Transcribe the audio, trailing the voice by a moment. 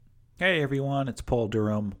Hey everyone, it's Paul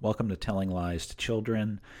Durham. Welcome to Telling Lies to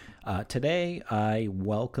Children. Today I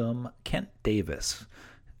welcome Kent Davis.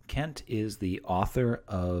 Kent is the author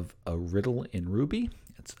of A Riddle in Ruby.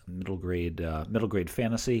 It's a middle grade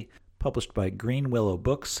fantasy published by Green Willow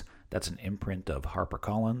Books. That's an imprint of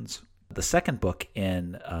HarperCollins. The second book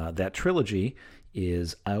in that trilogy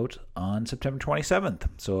is out on September 27th.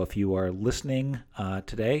 So if you are listening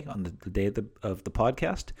today on the day of the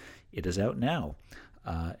podcast, it is out now.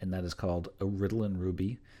 And that is called A Riddle in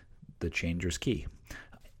Ruby, The Changer's Key.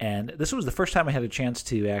 And this was the first time I had a chance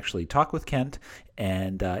to actually talk with Kent,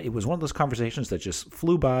 and it was one of those conversations that just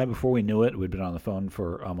flew by before we knew it. We'd been on the phone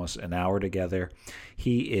for almost an hour together.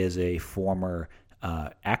 He is a former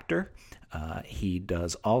actor. He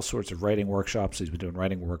does all sorts of writing workshops. He's been doing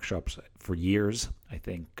writing workshops for years. I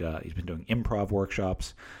think he's been doing improv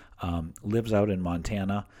workshops, lives out in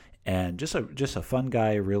Montana. And just a fun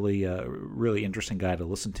guy, really interesting guy to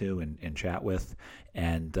listen to and chat with,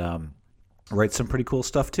 and writes some pretty cool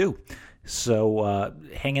stuff too. So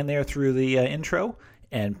hang in there through the intro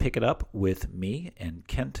and pick it up with me and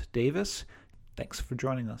Kent Davis. Thanks for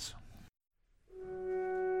joining us.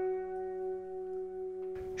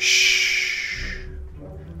 Shh.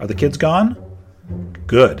 Are the kids gone?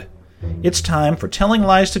 Good. It's time for Telling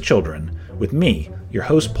Lies to Children with me, your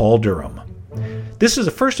host Paul Durham. This is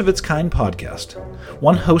a first-of-its-kind podcast,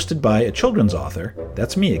 one hosted by a children's author,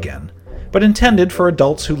 that's me again, but intended for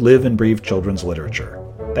adults who live and breathe children's literature.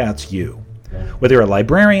 That's you. Whether you're a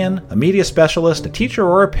librarian, a media specialist, a teacher,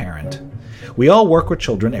 or a parent, we all work with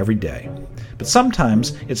children every day. But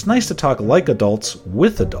sometimes it's nice to talk like adults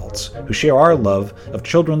with adults who share our love of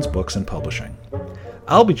children's books and publishing.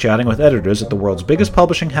 I'll be chatting with editors at the world's biggest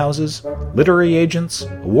publishing houses, literary agents,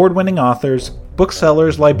 award-winning authors,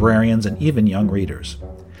 booksellers, librarians, and even young readers.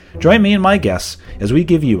 Join me and my guests as we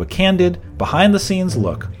give you a candid, behind-the-scenes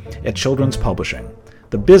look at children's publishing,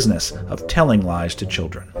 the business of telling lies to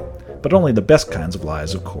children. But only the best kinds of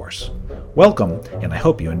lies, of course. Welcome, and I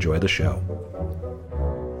hope you enjoy the show.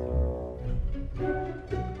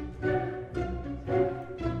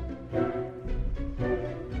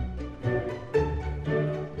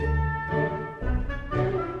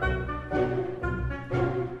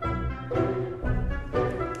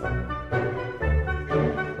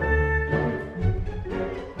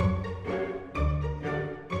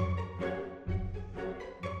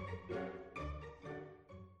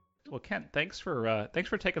 Well, Kent, thanks for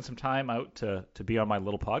taking some time out to be on my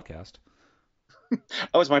little podcast.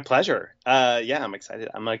 Oh, it's my pleasure. Yeah, I'm excited.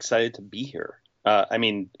 I'm excited to be here.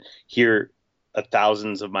 Here,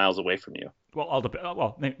 thousands of miles away from you.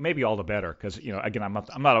 Well, maybe all the better, because again, I'm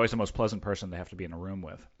not always the most pleasant person to have to be in a room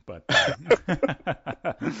with. But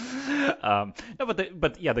no,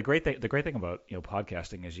 the great thing about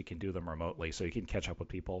podcasting is you can do them remotely, so you can catch up with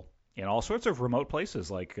people in all sorts of remote places,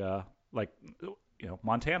 like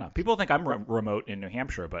Montana. People think I'm remote in New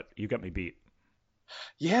Hampshire, but you got me beat.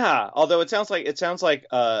 Yeah, although it sounds like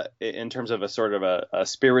in terms of a sort of a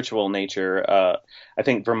spiritual nature, I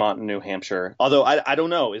think Vermont and New Hampshire. Although I don't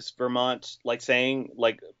know, is Vermont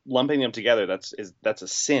lumping them together? That's a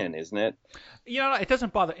sin, isn't it? It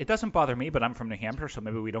doesn't bother me, but I'm from New Hampshire, so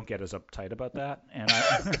maybe we don't get as uptight about that.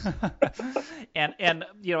 And and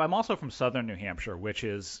I'm also from southern New Hampshire, which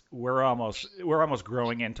is we're almost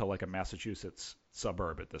growing into like a Massachusetts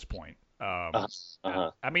suburb at this point.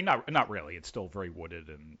 I mean, not really. It's still very wooded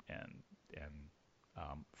and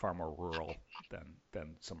far more rural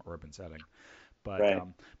than some urban setting. But Right.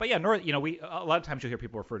 but yeah, north. We a lot of times you'll hear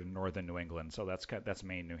people refer to northern New England, so that's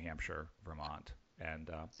Maine, New Hampshire, Vermont,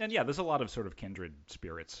 and yeah, there's a lot of sort of kindred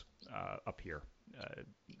spirits up here,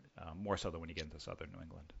 more so than when you get into southern New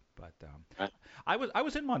England. But Right. I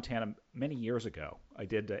was in Montana many years ago. I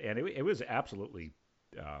did, and it was absolutely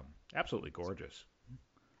gorgeous.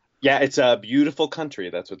 Yeah, it's a beautiful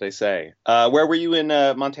country. That's what they say. Where were you in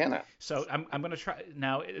Montana? So I'm going to try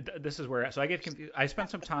now. This is where I get confused. I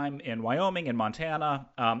spent some time in Wyoming and Montana.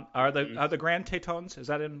 Are the Grand Tetons? Is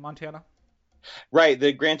that in Montana? Right.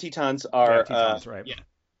 The Grand Tetons are. Grand Tetons, right?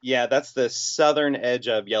 Yeah, that's the southern edge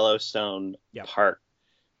of Yellowstone Yep. Park.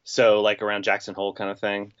 So like around Jackson Hole kind of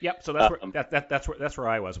thing. Yep. So that's where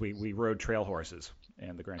I was. We rode trail horses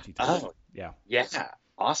in the Grand Tetons. Oh, Yeah. yeah,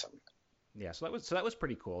 awesome. Yeah. So that was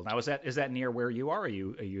pretty cool. Now is that near where you are? Are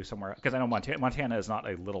you somewhere? Because I know Montana is not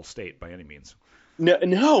a little state by any means.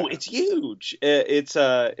 No, it's huge. It's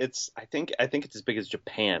I think it's as big as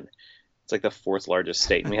Japan. It's like the fourth largest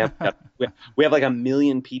state, and we have like 1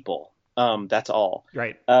 million people. That's all.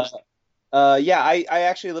 Right. Yeah, I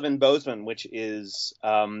actually live in Bozeman, which is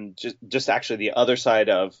just actually the other side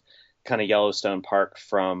of kind of Yellowstone Park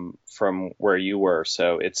from where you were.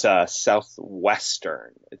 So it's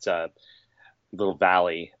southwestern. It's a little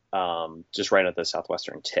valley, just right at the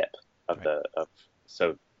southwestern tip of Right.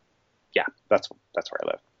 so yeah, that's where I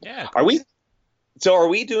live. Yeah, Are cool. we so are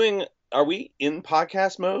we in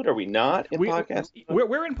podcast mode? Are we not in We podcast mode?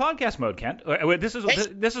 we're in podcast mode, Kent. This is Hey,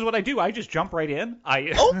 this is what I do. I just jump right in.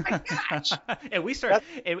 oh my gosh. And we start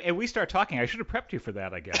That's and we start talking. I should have prepped you for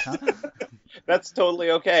that, I guess, huh? that's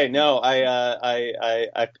totally okay. No,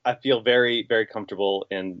 I feel very, very comfortable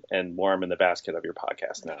and warm in the basket of your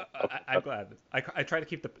podcast now. Okay. I'm glad. I try to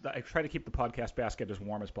keep the podcast basket as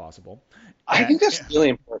warm as possible. I think that's really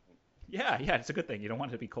important. Yeah, it's a good thing. You don't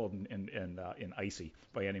want it to be cold and icy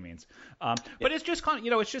by any means. Yeah. But it's just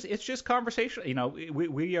it's just conversation.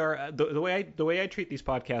 We are the way I treat these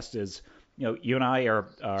podcasts is, you and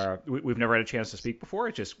I we've never had a chance to speak before.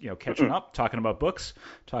 It's just, catching Mm-mm. up, talking about books,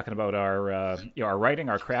 talking about our writing,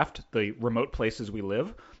 our craft, the remote places we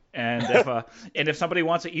live. And if somebody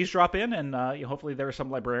wants to eavesdrop in, and hopefully there are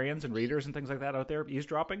some librarians and readers and things like that out there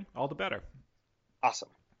eavesdropping, all the better. Awesome.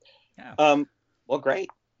 Yeah. Well, great.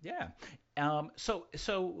 Yeah.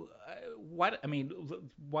 Why? I mean,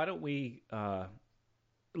 why don't we?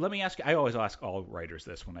 Let me ask you. I always ask all writers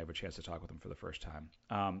this when I have a chance to talk with them for the first time.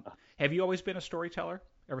 Have you always been a storyteller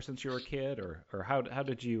ever since you were a kid, or how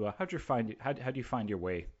do you find your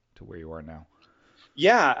way to where you are now?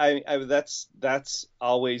 Yeah, that's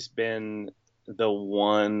always been the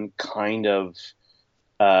one kind of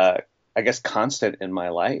uh, I guess constant in my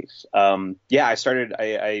life. Yeah, I started.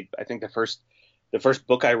 I think the first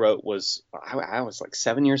book I wrote was I was like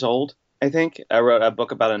 7 years old. I think I wrote a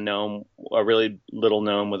book about a gnome, a really little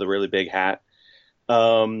gnome with a really big hat.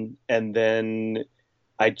 And then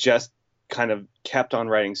I just kind of kept on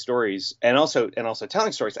writing stories and also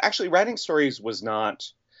telling stories. Actually, writing stories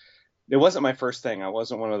it wasn't my first thing. I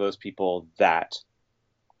wasn't one of those people that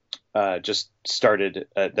just started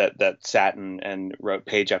that sat and wrote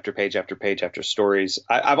page after page after page after stories.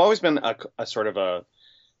 I've always been a sort of a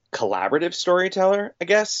collaborative storyteller, I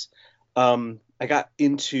guess. I got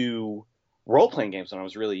into role playing games when I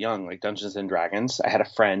was really young, like Dungeons and Dragons. I had a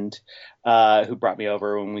friend who brought me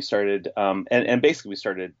over when we started, and basically we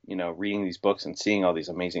started, reading these books and seeing all these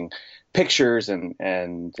amazing pictures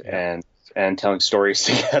Yeah. and telling stories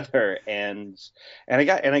together, and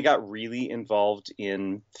I got really involved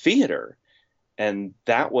in theater, and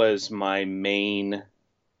that was my main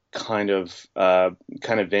kind of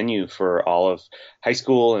venue for all of high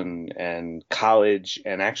school and college,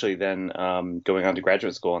 and actually then going on to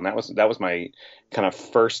graduate school. And that was my kind of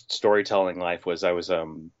first storytelling life. Was I was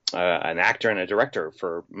an actor and a director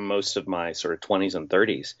for most of my sort of 20s and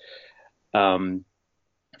 30s. Um,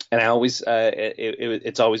 and I always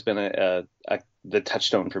it's always been the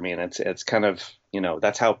touchstone for me, and it's kind of,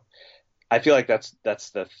 that's how I feel like that's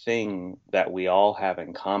the thing that we all have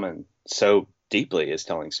in common so deeply, is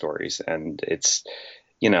telling stories. And it's,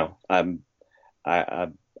 I'm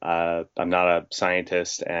not a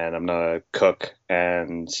scientist, and I'm not a cook,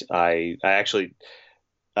 and I actually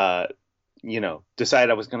uh,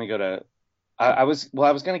 decided I was going to go to I was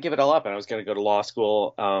going to give it all up, and I was going to go to law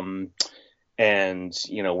school, and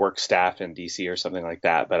work staff in DC or something like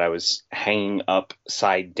that. But I was hanging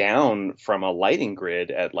upside down from a lighting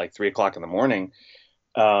grid at like 3 o'clock in the morning,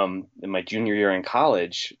 in my junior year in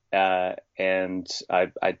college, and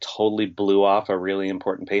I totally blew off a really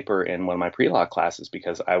important paper in one of my pre-law classes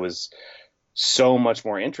because I was so much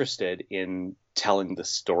more interested in telling the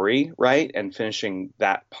story right and finishing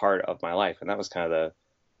that part of my life. And that was kind of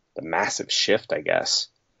the massive shift, I guess.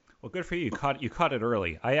 Well, good for you. You caught it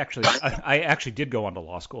early. I actually did go on to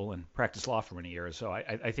law school and practice law for many years. So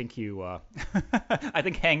I think you I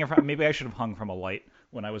think hanging from maybe I should have hung from a light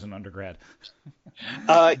when I was an undergrad.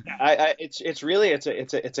 It's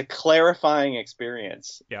a clarifying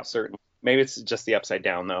experience, Yeah, certainly. Maybe it's just the upside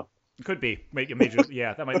down, though. could be.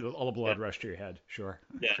 Yeah, that might all the blood rush to your head. Sure,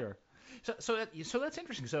 Yeah. sure. So that's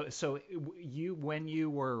interesting. So you when you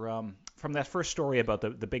were from that first story about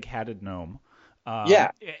the big hatted gnome, um,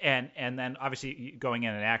 Yeah. and then obviously going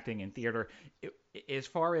in and acting in theater. As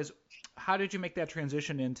far as how did you make that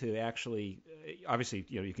transition into actually, obviously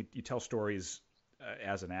you tell stories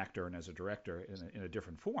as an actor and as a director in a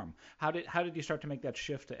different form. How did you start to make that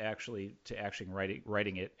shift to actually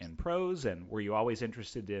writing it in prose? And were you always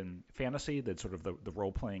interested in fantasy? That sort of the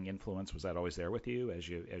role playing influence, was that always there with you as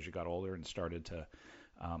you got older and started to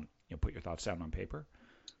put your thoughts down on paper?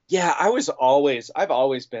 Yeah, I've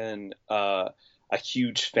always been a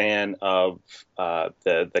huge fan of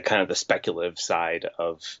the kind of the speculative side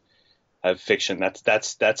fiction.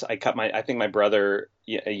 That's I think my brother,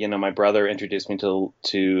 my brother introduced me to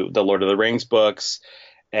the Lord of the Rings books,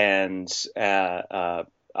 and and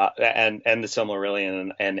the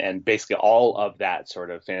Silmarillion, and basically all of that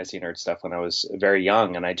sort of fantasy nerd stuff when I was very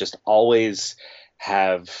young, and I just always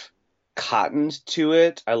have cottoned to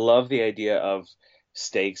it. I love the idea of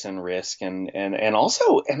stakes and risk, and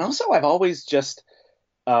also I've always just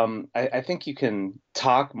I think you can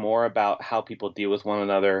talk more about how people deal with one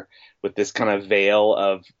another with this kind of veil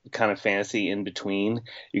of kind of fantasy in between.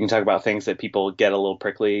 You can talk about things that people get a little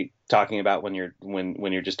prickly talking about when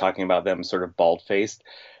you're just talking about them sort of bald faced.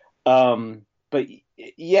 But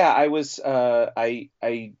yeah, I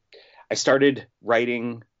started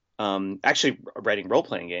writing, actually writing role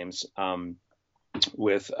playing games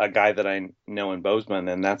with a guy that I know in Bozeman,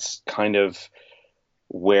 and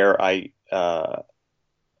where I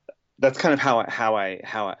that's kind of how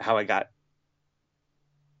I got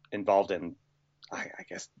involved in, I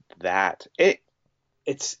guess that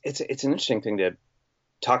it's an interesting thing to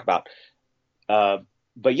talk about.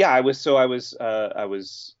 But yeah, I was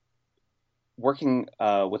working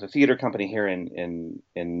with a theater company here in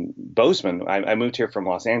Bozeman. I moved here from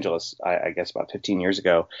Los Angeles, I guess about 15 years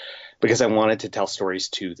ago, because I wanted to tell stories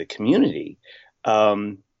to the community.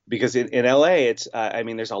 Because in LA, I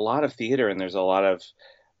mean, there's a lot of theater and there's a lot of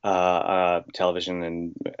television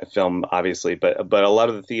and film, obviously, but a lot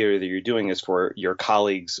of the theater that you're doing is for your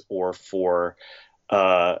colleagues or for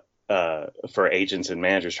agents and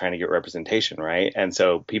managers trying to get representation, right? And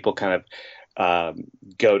so people kind of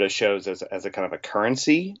go to shows as a kind of a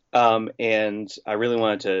currency, and I really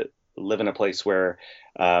wanted to live in a place where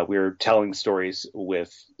we were telling stories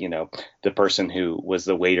with, the person who was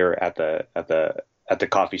the waiter at the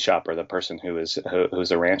coffee shop, or the person who's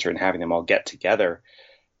a rancher, and having them all get together.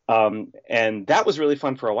 And that was really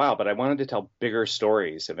fun for a while, but I wanted to tell bigger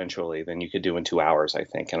stories eventually than you could do in 2 hours, I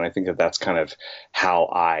think. And I think that that's kind of how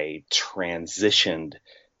I transitioned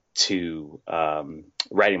to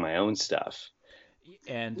writing my own stuff.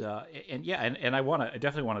 And yeah, and I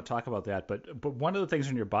definitely want to talk about that. But one of the things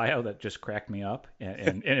in your bio that just cracked me up,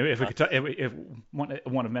 and if we could if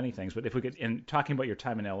one of many things, but if we could, in talking about your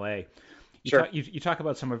time in L.A., Sure. You talk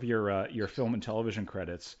about some of your film and television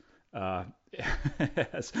credits. They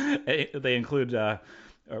include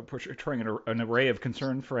portraying an array of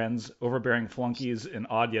concerned friends, overbearing flunkies, and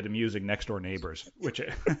odd yet amusing next door neighbors, which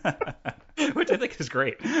which I think is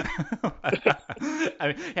great.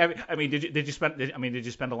 Did you spend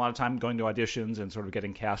a lot of time going to auditions and sort of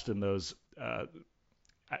getting cast in those?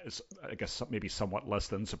 I guess maybe somewhat less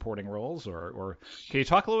than supporting roles, or can you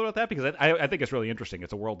talk a little about that? Because I think it's really interesting.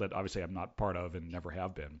 It's a world that obviously I'm not part of and never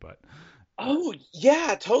have been, but. Oh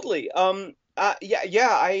yeah, totally. That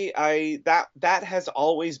has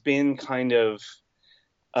always been kind of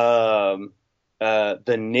the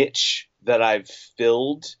niche that I've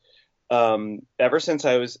filled ever since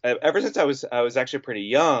I was actually pretty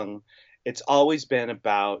young. It's always been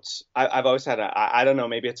about I've always had I don't know,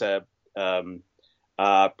 maybe it's a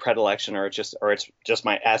predilection, or it's just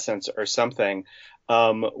my essence or something,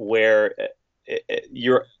 where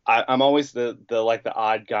I'm always the like the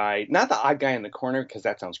odd guy, not the odd guy in the corner, because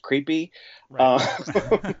that sounds creepy. Right.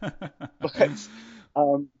 But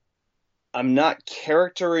I'm not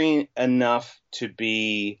charactery enough to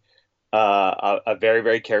be a very,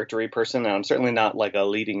 very charactery person, and I'm certainly not like a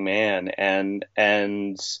leading man. And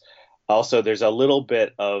also there's a little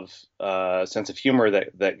bit of sense of humor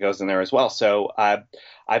that goes in there as well. So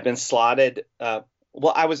I've been slotted.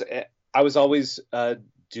 Well, I was always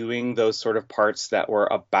doing those sort of parts that were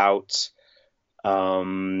about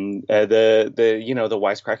the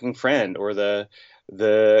wisecracking friend, or the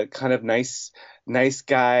kind of nice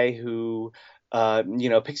guy who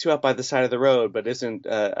picks you up by the side of the road, but isn't.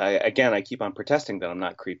 I keep on protesting that I'm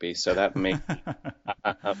not creepy, so that may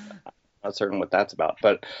I'm not certain what that's about.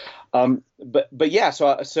 But yeah,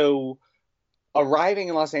 so arriving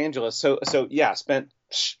in Los Angeles, so yeah, spent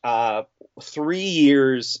 3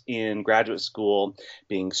 years in graduate school,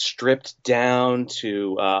 being stripped down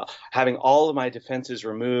to having all of my defenses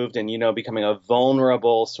removed, and becoming a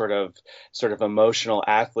vulnerable sort of emotional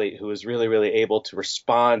athlete who was really, really able to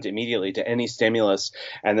respond immediately to any stimulus,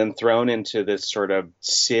 and then thrown into this sort of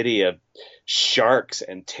city of sharks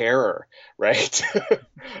and terror, right?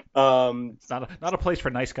 It's not a place for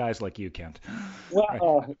nice guys like you, Kent.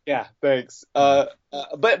 Well, Right. yeah, thanks. But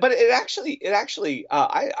it actually,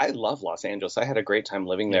 I love Los Angeles. I had a great time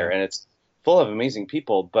living there, Yeah. and it's full of amazing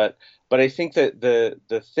people. But I think that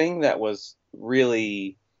the thing that was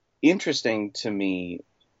really interesting to me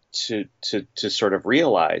to sort of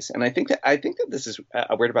realize, and I think that this is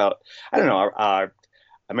a word about, I don't know,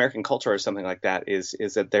 American culture or something like that is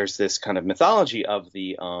that there's this kind of mythology of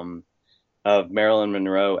the of Marilyn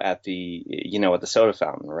Monroe at the at the soda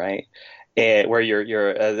fountain, right? Where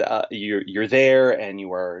you're there and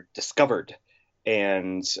you are discovered,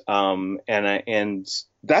 and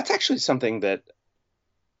that's actually something that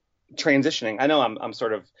transitioning. I know I'm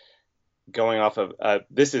sort of going off of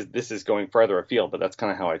this is going further afield, but that's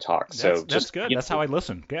kind of how I talk. So That's good. That's how I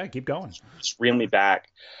listen. Yeah, keep going. just reel me back.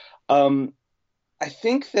 Um, I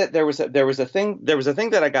think that there was a thing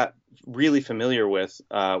that I got really familiar with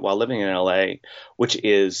while living in LA, which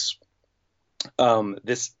is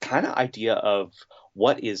this kind of idea of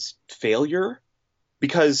what is failure,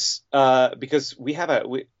 because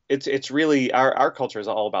it's really our culture is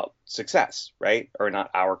all about success, right? Or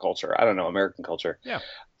not our culture. I don't know, American culture. Yeah.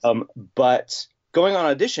 But going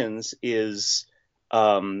on auditions is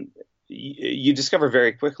you discover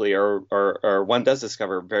very quickly, or one does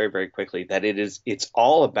discover very, very quickly that it's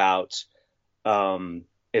all about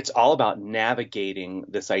navigating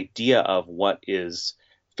this idea of what is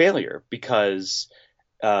failure, because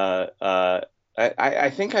I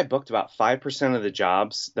think I booked about 5% of the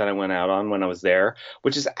jobs that I went out on when I was there,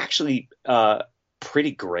 which is actually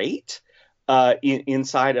pretty great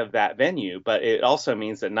inside of that venue. But it also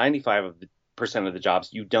means that 95% of the jobs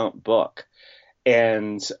you don't book.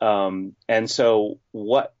 And so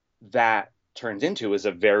what that turns into is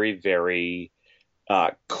a very, very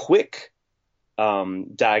quick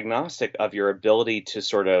diagnostic of your ability to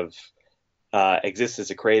sort of exist as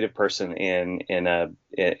a creative person in a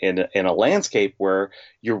landscape where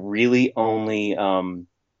you're really only you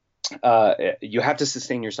have to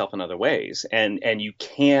sustain yourself in other ways, and you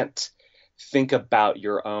can't think about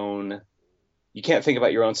your own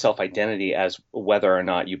self-identity as whether or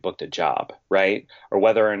not you booked a job, right? Or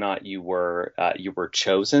whether or not you were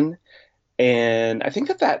chosen. And I think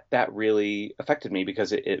that really affected me,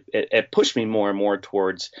 because it pushed me more and more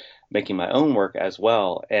towards making my own work as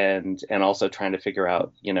well, and also trying to figure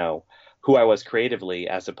out, who I was creatively,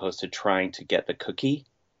 as opposed to trying to get the cookie,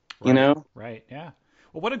 Right. Right. Yeah.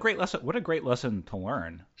 Well, what a great lesson! What a great lesson to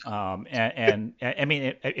learn. And I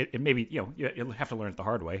mean, it maybe you'll have to learn it the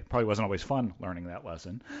hard way. Probably wasn't always fun learning that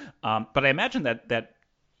lesson. But I imagine that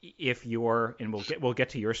if you're, and we'll get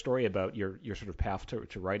to your story about your sort of path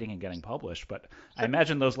to writing and getting published. But I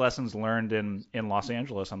imagine those lessons learned in Los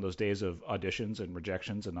Angeles on those days of auditions and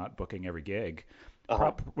rejections and not booking every gig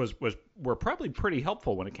Uh-huh. were probably pretty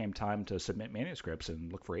helpful when it came time to submit manuscripts and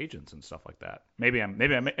look for agents and stuff like that. Maybe I'm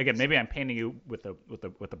painting you with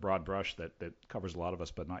the broad brush that covers a lot of us,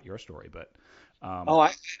 but not your story. But Oh,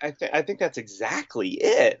 I think that's exactly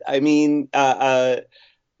it. I mean,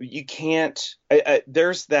 you can't.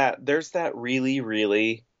 There's that really,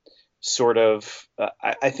 really sort of.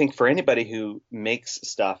 I think for anybody who makes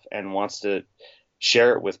stuff and wants to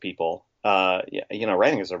share it with people,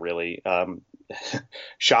 writing is a really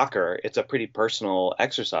shocker. It's a pretty personal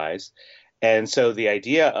exercise, and so the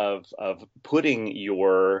idea of putting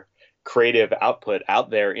your creative output out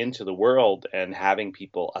there into the world and having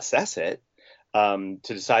people assess it, to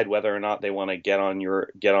decide whether or not they want to get on your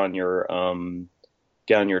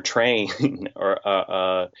train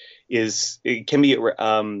or it can be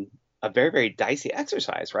a very, very dicey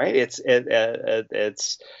exercise, right? It's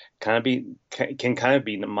can kind of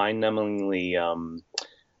be mind-numbingly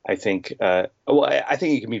I think I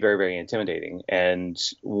think it can be very, very intimidating, and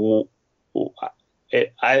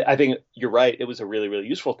I think you're right. It was a really, really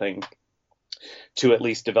useful thing to at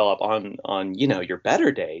least develop on your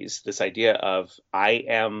better days, this idea of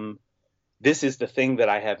this is the thing that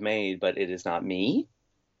I have made, but it is not me,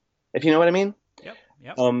 if you know what I mean. yep,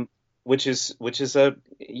 yep. Which is a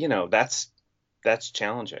that's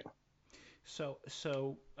challenging.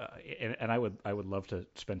 And I would love to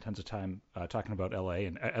spend tons of time talking about LA.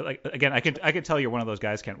 And like again, I could tell you're one of those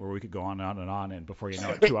guys, Kent, where we could go on, and before you know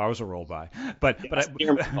it, 2 hours will roll by. But Yeah,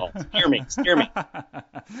 steer me.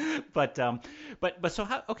 So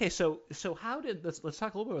how? Okay, so how did let's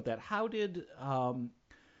talk a little bit about that. How did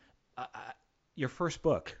your first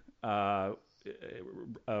book, Riddle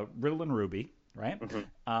and Ruby, right? Mhm.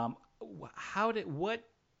 How did what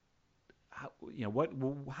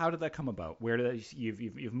how did that come about? Where did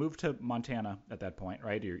you've moved to Montana at that point,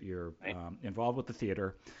 right? You're Right. involved with the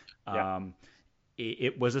theater. Yeah.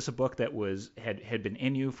 Was this a book that had been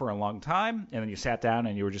in you for a long time, and then you sat down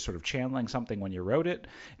and you were just sort of channeling something when you wrote it?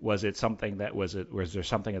 Was it something was there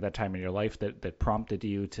something at that time in your life that prompted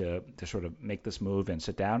you to sort of make this move and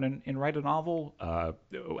sit down and write a novel?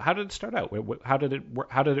 How did it start out? How did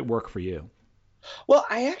it work for you? Well,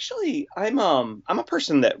 I'm a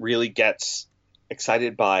person that really gets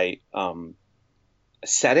excited by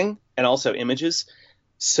setting and also images.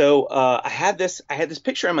 So I had this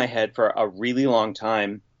picture in my head for a really long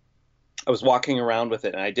time. I was walking around with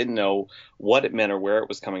it and I didn't know what it meant or where it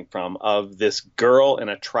was coming from, of this girl in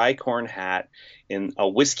a tricorn hat in a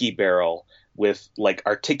whiskey barrel with like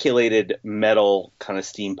articulated metal kind of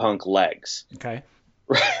steampunk legs. Okay.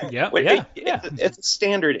 Right. Yeah, yeah, yeah. It's a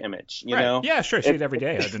standard image, you Right. know? Yeah, sure. See it every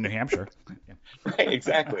day out in New Hampshire. Right,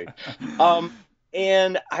 exactly.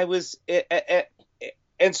 And I was,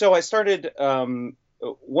 and so I started.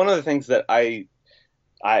 One of the things that I,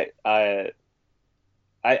 I,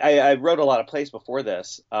 I wrote a lot of plays before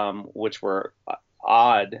this, which were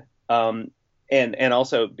odd, and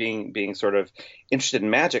also being sort of interested in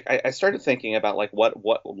magic. I started thinking about like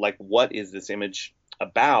what is this image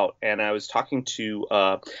about? And I was talking to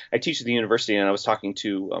I teach at the university, and I was talking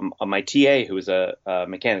to my TA who was a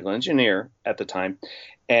mechanical engineer at the time,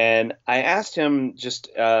 and I asked him just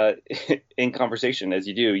in conversation, as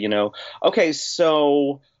you do, okay,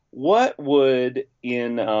 so what would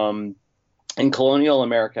in colonial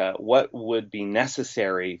America, what would be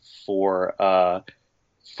necessary for the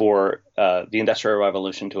Industrial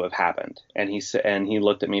Revolution to have happened? And he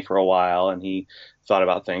looked at me for a while, and he thought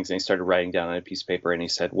about things, and he started writing down on a piece of paper, and he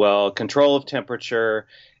said, "Well, control of temperature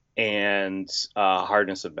and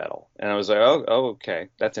hardness of metal." And I was like, "Oh, okay,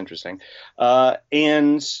 that's interesting."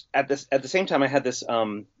 And at the same time, I had this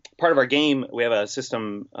part of our game. We have a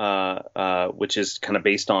system which is kind of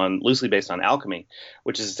loosely based on alchemy,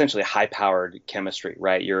 which is essentially high-powered chemistry,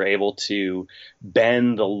 right? You're able to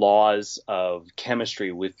bend the laws of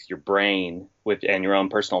chemistry with your brain, and your own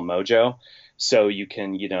personal mojo. So you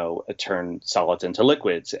can, turn solids into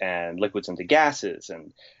liquids and liquids into gases,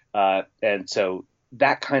 and so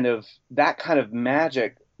that kind of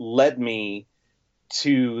magic led me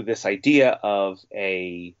to this idea of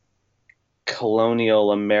a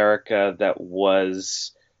colonial America that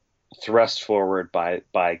was thrust forward by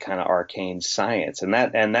kind of arcane science, and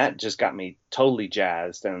that just got me totally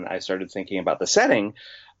jazzed. And I started thinking about the setting,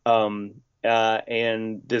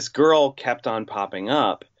 and this girl kept on popping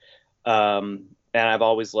up. And I've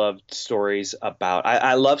always loved stories about,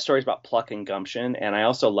 I love stories about pluck and gumption. And I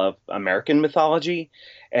also love American mythology.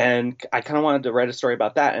 And I kind of wanted to write a story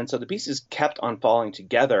about that. And so the pieces kept on falling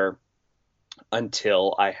together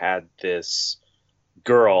until I had this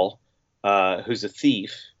girl who's a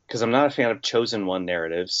thief, because I'm not a fan of chosen one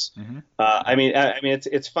narratives. Mm-hmm. I mean,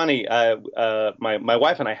 it's funny. My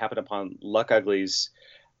wife and I happened upon Luck Uglies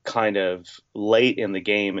kind of late in the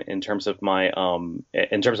game in terms of my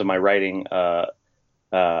writing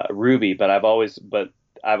Ruby, but I always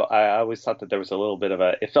thought that there was a little bit of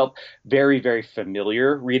it felt very, very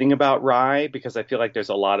familiar reading about Rye, because I feel like there's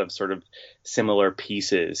a lot of sort of similar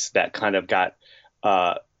pieces that kind of got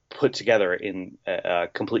put together in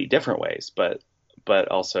completely different ways, but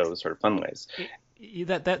also sort of fun ways.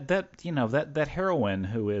 That heroine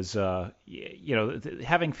who is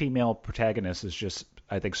having female protagonists is just,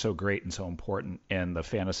 I think, so great and so important in the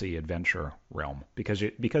fantasy adventure realm,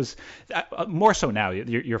 because more so now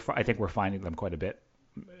I think we're finding them quite a bit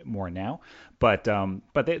more now, but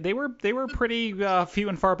they were pretty few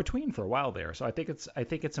and far between for a while there. So I think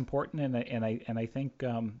it's important, and I think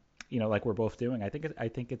like we're both doing, I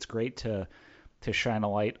think it's great to shine a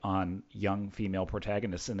light on young female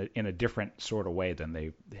protagonists in a different sort of way than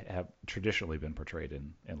they have traditionally been portrayed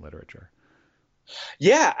in literature.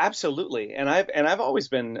 Yeah, absolutely. And I've always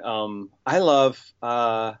been I love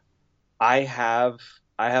I have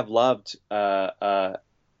loved Lyra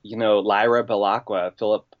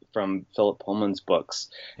Belacqua, from Philip Pullman's books.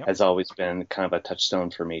 Yep. Has always been kind of a touchstone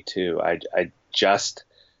for me too. I just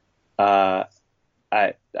I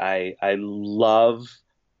love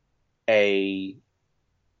a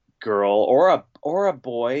girl or a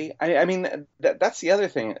boy. I mean, that's the other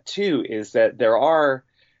thing too, is that there are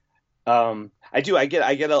I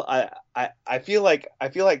feel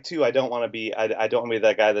like too, I don't want to be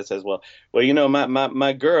that guy that says, well,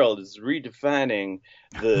 my girl is redefining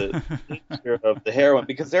the nature of the heroine,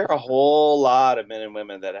 because there are a whole lot of men and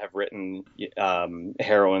women that have written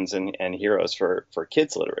heroines and heroes for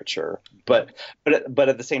kids literature, but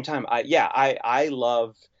at the same time, I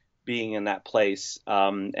love being in that place,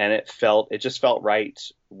 and it just felt right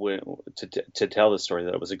to tell the story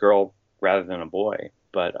that it was a girl rather than a boy.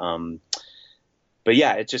 But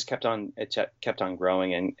yeah, it just kept on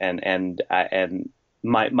growing, and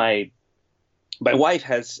my wife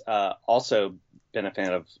has also been a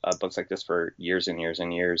fan of books like this for years and years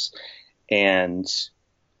and years, and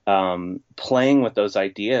playing with those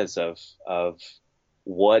ideas of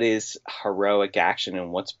what is heroic action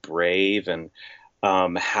and what's brave, and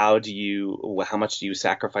how much do you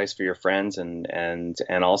sacrifice for your friends, and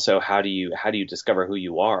also how do you discover who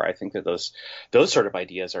you are? I think that those sort of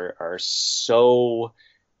ideas are so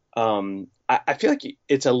I feel like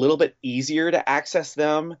it's a little bit easier to access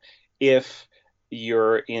them if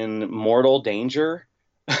you're in mortal danger.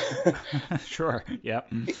 Sure.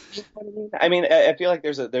 Yep. I mean, I feel like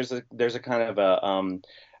there's a kind of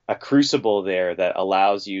a crucible there that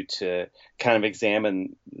allows you to kind of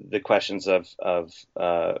examine the questions of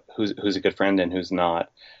who's a good friend and who's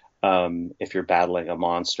not. If you're battling a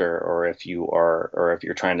monster, or if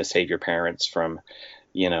you're trying to save your parents from,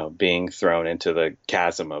 being thrown into the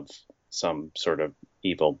chasm of some sort of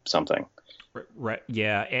evil something. Right.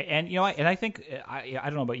 Yeah. And and I think I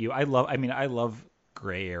don't know about you. I love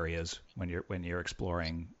gray areas when you're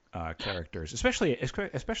exploring characters, especially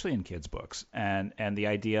in kids' books, and the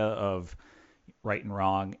idea of right and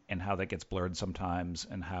wrong and how that gets blurred sometimes,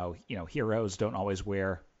 and how heroes don't always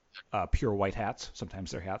wear pure white hats.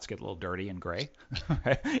 Sometimes their hats get a little dirty and gray,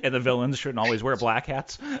 right? And the villains shouldn't always wear black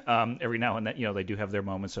hats. Every now and then, they do have their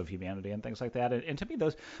moments of humanity and things like that. And to me,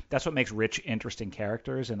 that's what makes rich, interesting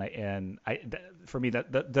characters. For me,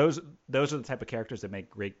 those are the type of characters that make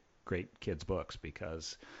great kids books,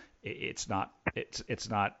 because it's not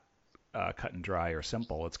cut and dry or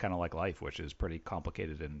simple. It's kind of like life, which is pretty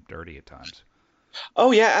complicated and dirty at times.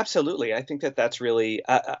 Oh yeah, absolutely. I think that that's really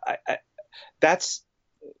that's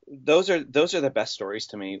those are the best stories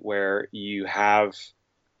to me, where you have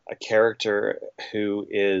a character who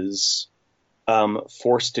is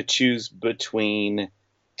forced to choose between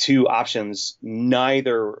two options,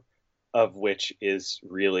 neither of which is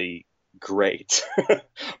really great,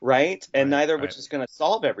 right? And Right. neither of Right. which is going to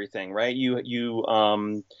solve everything, right? You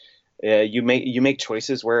make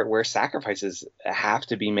choices where sacrifices have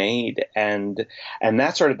to be made, and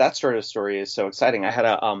that sort of story is so exciting. I had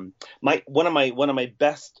my one of my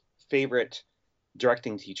best favorite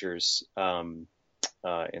directing teachers in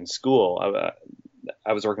school.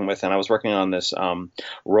 I was working with, and I was working on this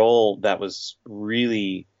role that was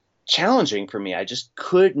really challenging for me. I just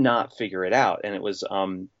could not figure it out, and it was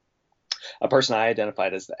a person I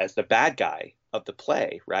identified as the bad guy of the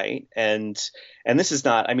play, right? And this is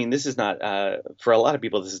not, I mean, this is not for a lot of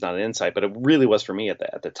people, this is not an insight, but it really was for me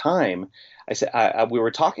at the time. I said we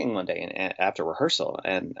were talking one day after rehearsal,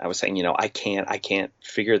 and I was saying, I can't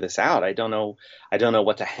figure this out. I don't know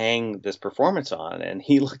what to hang this performance on. And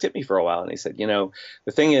he looked at me for a while, and he said, the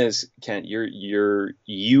thing is, Kent,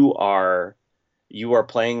 you are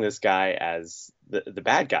playing this guy as the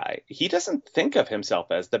bad guy. He doesn't think of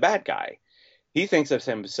himself as the bad guy. He thinks of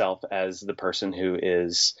himself as the person who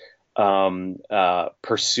is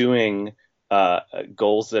pursuing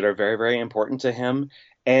goals that are very, very important to him.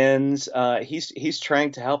 And he's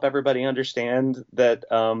trying to help everybody understand that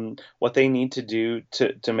what they need to do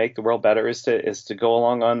to make the world better is to go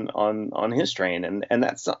along on his train. And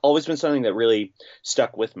that's always been something that really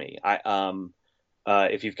stuck with me.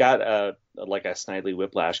 If you've got like a Snidely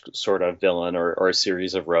Whiplash sort of villain, or a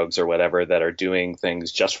series of rogues or whatever that are doing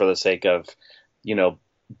things just for the sake of,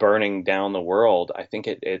 burning down the world, I think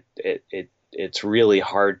it's really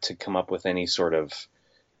hard to come up with any sort of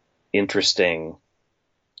interesting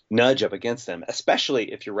nudge up against them,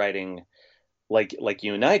 especially if you're writing like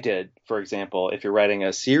you and I did, for example. If you're writing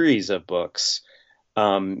a series of books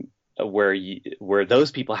where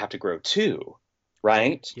those people have to grow too,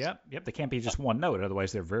 right? Yep. Yep. They can't be just one note,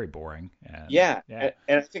 otherwise they're very boring. And Yeah, yeah.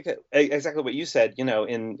 and I think that exactly what you said.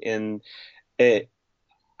 In it,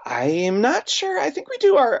 I am not sure. I think we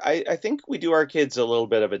do our kids a little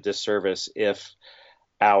bit of a disservice if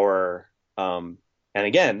our and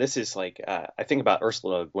again, this is like I think about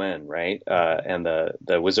Ursula Le Guin, right? And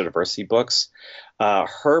the Wizard of Earthsea books.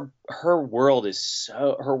 Her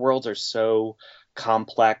worlds are so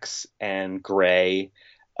complex and gray,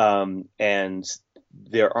 and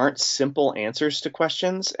there aren't simple answers to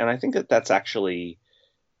questions. And I think that that's actually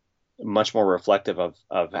much more reflective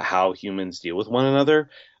of how humans deal with one another.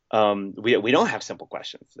 We don't have simple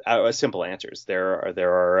questions, simple answers. There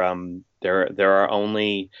are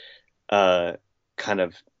only kind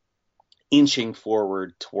of inching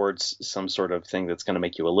forward towards some sort of thing that's going to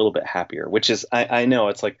make you a little bit happier. Which is, I know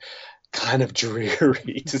it's like kind of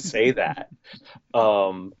dreary to say that,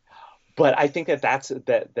 but I think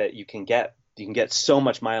that you can get so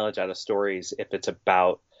much mileage out of stories if it's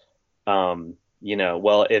about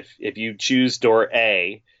well, if you choose door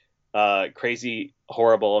A, crazy,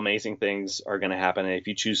 horrible, amazing things are going to happen. And if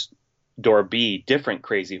you choose door B, different,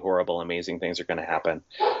 crazy, horrible, amazing things are going to happen.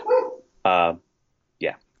 Uh,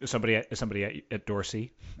 yeah. Somebody at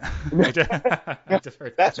Dorsey. I just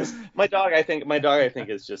heard That's that. just my dog. I think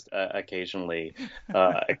is just occasionally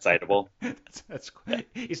excitable. That's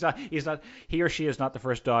he's not he or she is not the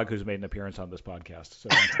first dog who's made an appearance on this podcast.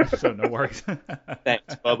 So no worries.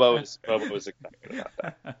 Thanks. Bobo is excited about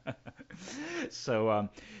that. So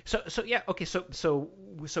yeah, okay. So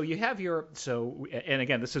you have your and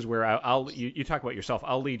again, this is where you talk about yourself.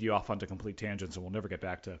 I'll lead you off onto complete tangents, and we'll never get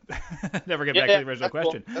back to to the original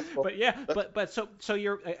question. Cool. That's cool. But yeah, but so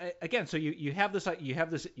you're again, so you have this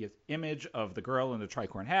image of the girl in the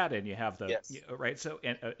tricorn hat, and you have the Yes. right. So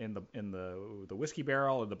in the whiskey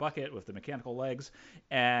barrel and the bucket with the mechanical legs,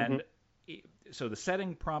 and so the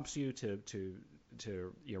setting prompts you to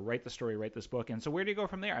write the story, write this book. And so where do you go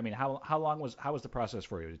from there? I mean, how was the process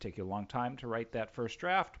for you? Did it take you a long time to write that first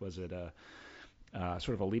draft? Was it a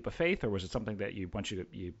sort of a leap of faith, or was it something that once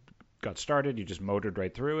you got started, you just motored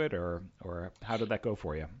right through it, or how did that go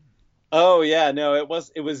for you? Oh yeah, no, it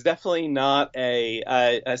was definitely not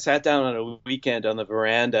I sat down on a weekend on the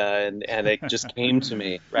veranda and it just came to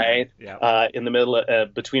me, right? Yeah. In the middle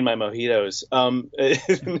between my mojitos. No,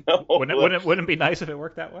 Wouldn't it be nice if it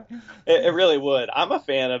worked that way? it really would. I'm a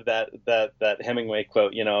fan of that Hemingway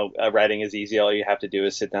quote. Writing is easy. All you have to do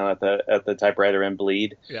is sit down at the typewriter and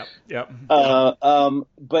bleed. Yeah. Yeah.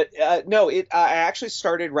 But no, I actually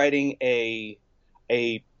started writing it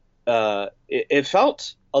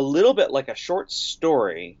felt a little bit like a short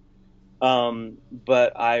story,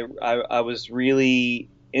 but I was really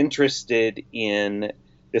interested in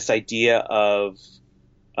this idea of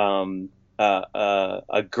a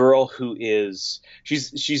girl who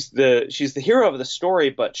she's the hero of the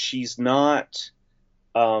story, but she's not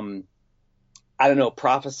I don't know,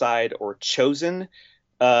 prophesied or chosen.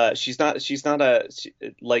 She's not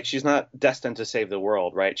destined to save the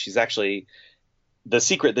world, right? She's actually the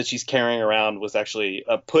secret that she's carrying around was actually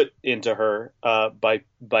put into her by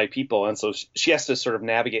people, and so she has to sort of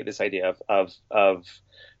navigate this idea of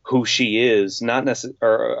who she is, not necessarily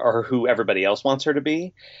or who everybody else wants her to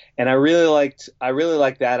be. And I really liked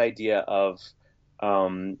that idea of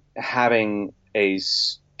having a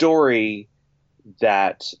story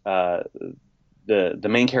that the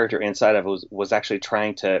main character inside of it was actually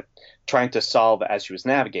trying to solve as she was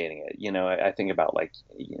navigating it. I think about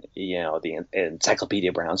the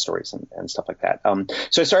Encyclopedia Brown stories and stuff like that.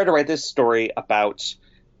 So I started to write this story about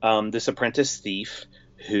this apprentice thief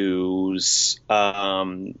who is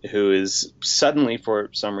suddenly, for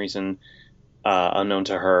some reason unknown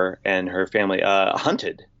to her and her family,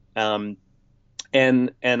 hunted. And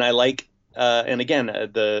I like and again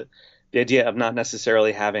the idea of not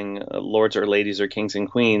necessarily having lords or ladies or kings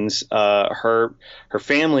and queens. Her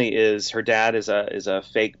family her dad is a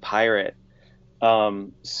fake pirate.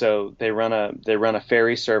 So they run a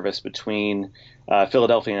ferry service between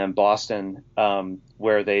Philadelphia and Boston,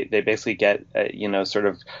 where they basically get sort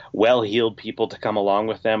of well-heeled people to come along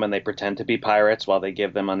with them, and they pretend to be pirates while they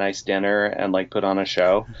give them a nice dinner and put on a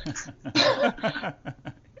show.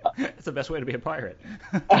 That's the best way to be a pirate.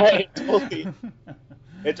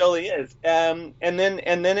 It totally is. And then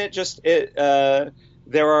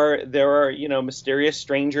there are mysterious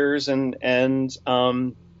strangers and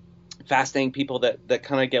fascinating people that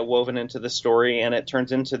kind of get woven into the story, and it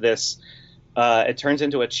turns into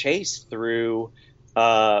a chase through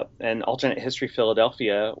an alternate history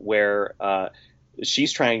Philadelphia where she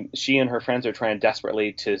and her friends are trying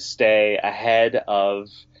desperately to stay ahead of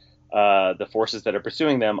the forces that are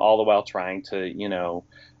pursuing them, all the while trying to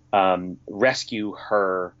rescue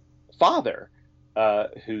her father,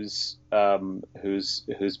 who's been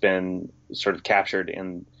sort of captured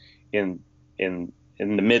in the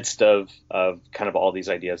midst of kind of all these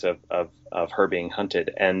ideas of her being hunted,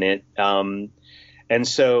 and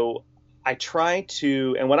so I try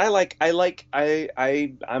to, and what I'm an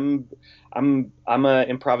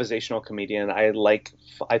improvisational comedian. I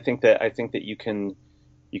think that you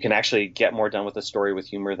can actually get more done with a story with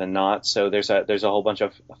humor than not. So there's a whole bunch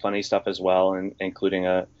of funny stuff as well, and including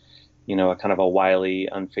a kind of a wily,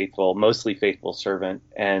 unfaithful, mostly faithful servant.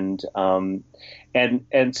 And so,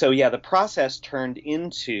 yeah, the process turned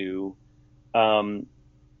into knowing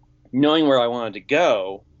where I wanted to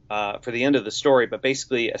go for the end of the story, but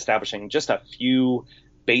basically establishing just a few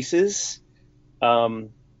bases of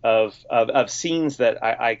scenes that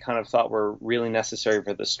I kind of thought were really necessary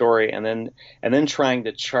for the story, and then trying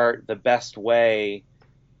to chart the best way,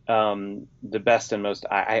 the best and most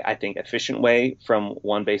I think efficient way from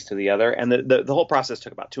one base to the other. And the whole process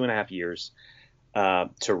took about 2.5 years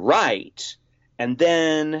to write, and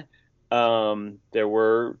then there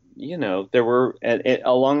were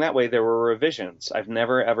along that way there were revisions. I've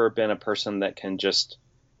never ever been a person that can just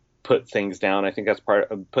put things down. I think that's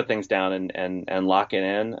part of put things down and lock it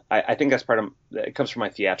in. I think that's part of it comes from my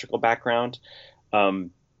theatrical background.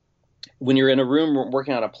 Um, when you're in a room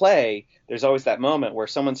working on a play, there's always that moment where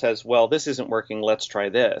someone says, "Well, this isn't working. Let's try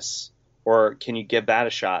this." Or can you give that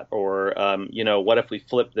a shot? Or what if we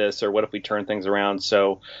flip this? Or what if we turn things around?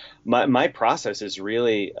 So my process is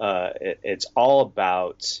really it's all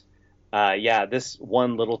about this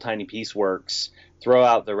one little tiny piece works. Throw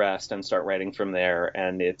out the rest and start writing from there.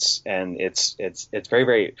 And it's very,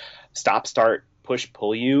 very stop, start, push,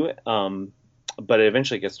 pull you. But it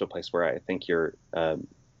eventually gets to a place where I think you're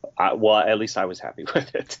at least I was happy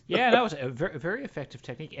with it. Yeah, that was a very, very effective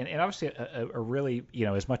technique, and obviously a really,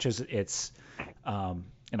 as much as it's an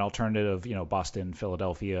alternative, Boston,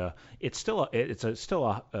 Philadelphia, it's still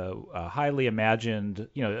a highly imagined,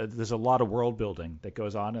 there's a lot of world building that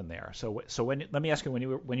goes on in there. So let me ask you,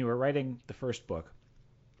 when you were writing the first book,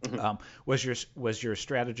 was your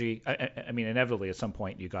strategy? I mean, inevitably at some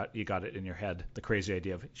point you got it in your head, the crazy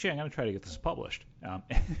idea of, gee, I'm going to try to get this published.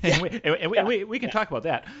 We can talk about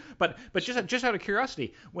that. But just out of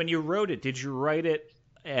curiosity, when you wrote it, did you write it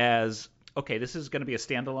as, okay, this is going to be a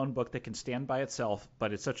standalone book that can stand by itself,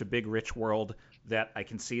 but it's such a big, rich world that I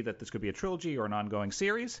can see that this could be a trilogy or an ongoing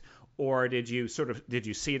series? Or did you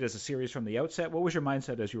see it as a series from the outset? What was your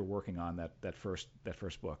mindset as you were working on that first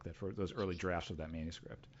book, those early drafts of that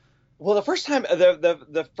manuscript? Well, the first time,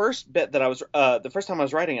 the first bit that I was, the first time I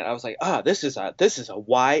was writing it, I was like, this is a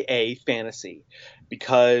YA fantasy,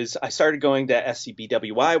 because I started going to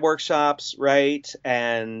SCBWI workshops, right,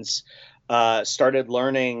 and started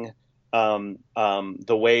learning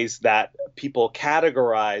the ways that people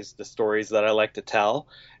categorize the stories that I like to tell.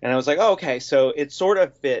 And I was like, okay, so it sort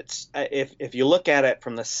of fits. If you look at it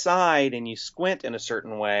from the side and you squint in a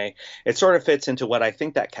certain way, it sort of fits into what I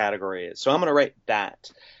think that category is. So I'm going to write that.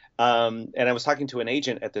 And I was talking to an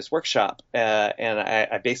agent at this workshop, and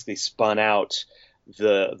I basically spun out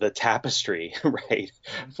the tapestry, right,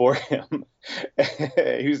 for him.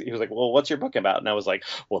 He was like, well, what's your book about? And I was like,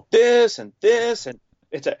 well, this and this, and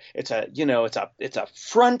it's a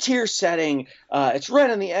frontier setting. It's right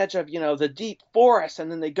on the edge of, the deep forest,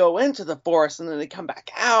 and then they go into the forest, and then they come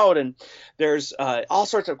back out, and there's all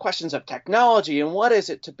sorts of questions of technology and what is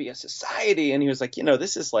it to be a society. And he was like,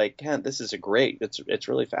 this is like, Kent, this is it's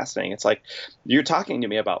really fascinating. It's like you're talking to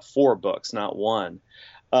me about 4 books, not one.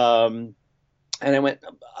 And I went,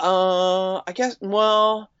 I guess,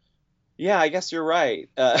 well, yeah, I guess you're right.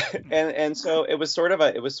 And so it was sort of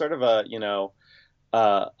a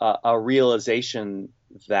a realization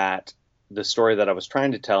that the story that I was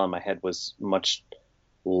trying to tell in my head was much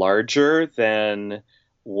larger than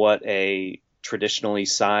what a traditionally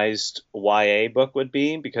sized YA book would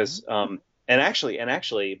be, because and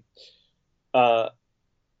actually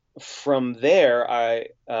from there I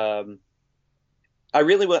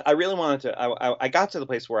really wanted to. I got to the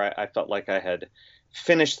place where I felt like I had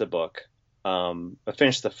finished the book,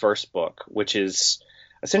 finished the first book, which is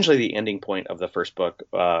essentially the ending point of the first book,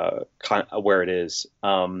 where it is.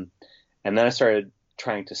 And then I started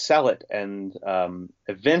trying to sell it, and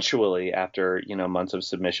eventually, after months of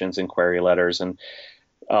submissions and query letters and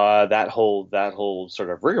that whole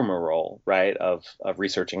sort of rigmarole, right, of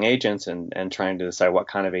researching agents and trying to decide what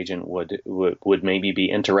kind of agent would maybe be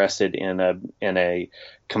interested in a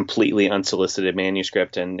completely unsolicited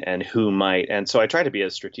manuscript, and who might. And so I tried to be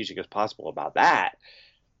as strategic as possible about that.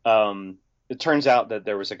 It turns out that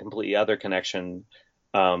there was a completely other connection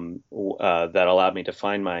that allowed me to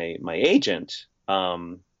find my agent,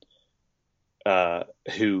 who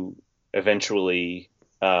eventually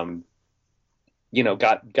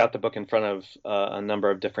got the book in front of a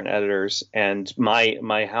number of different editors. And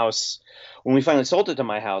my house, when we finally sold it to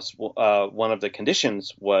my house, one of the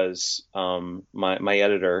conditions was my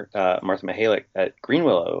editor, Martha Mihalik at Green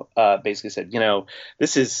Willow, basically said,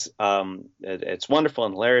 this is it's wonderful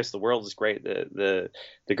and hilarious. The world is great. The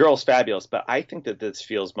girl's fabulous, but I think that this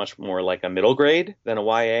feels much more like a middle grade than a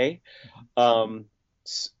YA. And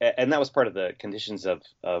that was part of the conditions of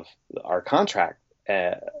our contract.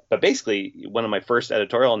 But basically, one of my first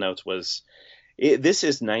editorial notes was, this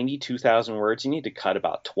is 92,000 words. You need to cut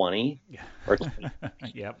about 20. Or 20.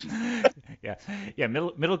 Yep. Yeah.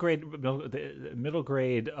 Middle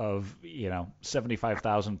grade of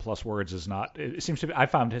 75,000 plus words is not. It seems to be. I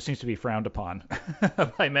found it seems to be frowned upon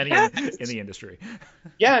by many in the industry.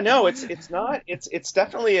 Yeah. No, it's not. It's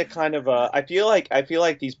definitely a kind of. I feel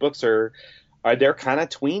like these books are. they're kind of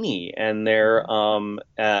tweeny, and they're long,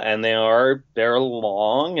 and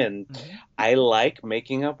Mm-hmm. I like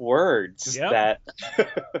making up words Yep. that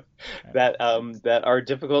that are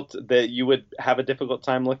difficult, that you would have a difficult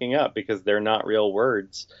time looking up because they're not real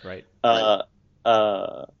words. Right. Uh,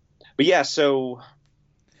 uh, but yeah, so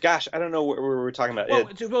gosh, I don't know what we were talking about.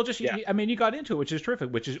 Well, just Yeah, I mean, you got into it, which is terrific,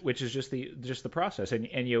 which is just the process,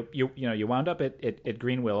 and you wound up at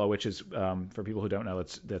Green Willow, which is for people who don't know,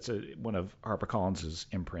 that's one of HarperCollins's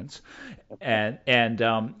imprints, and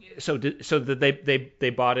so they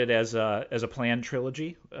bought it as a planned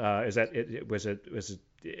trilogy. Is that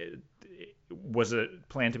was it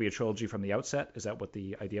planned to be a trilogy from the outset? Is that what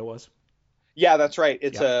the idea was? yeah, that's right.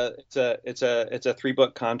 Yep. It's a 3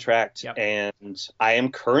 book contract, Yep. and I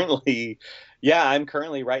am currently, yeah, I'm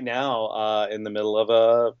currently right now in the middle of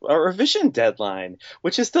a revision deadline,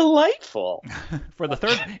 which is delightful. For the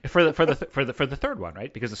third for the third one,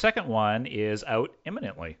 right? Because the second one is out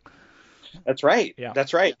imminently. That's right. Yeah.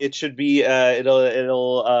 That's right. It should be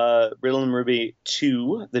it'll Riddle and Ruby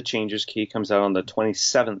 2, The Changer's Key, comes out on the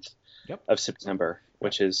 27th Yep. of September, Yep.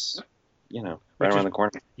 which is, right Which around is the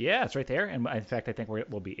corner. Yeah, it's right there. And in fact, I think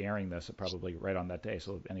we'll be airing this probably right on that day.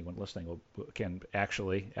 So anyone listening can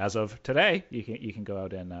actually, as of today, you can go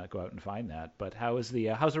out and find that. But how's the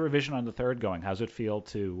revision on the third going? How's it feel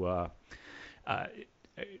to uh,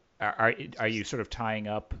 are you sort of tying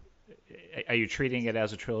up? Are you treating it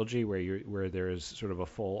as a trilogy where there's sort of a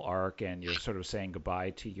full arc and you're sort of saying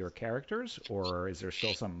goodbye to your characters, or is there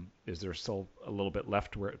still a little bit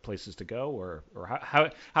left where places to go, or how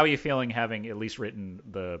are you feeling having at least written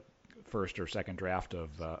the first or second draft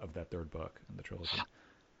of that third book in the trilogy?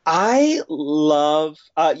 I love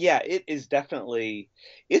yeah, it is definitely,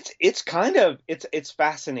 it's kind of it's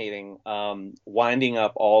fascinating winding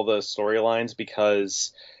up all the storylines,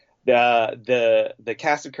 because the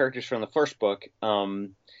cast of characters from the first book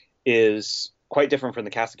is quite different from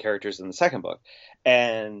the cast of characters in the second book,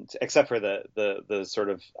 and except for the sort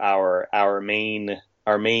of our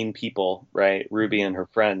main people, right, Ruby and her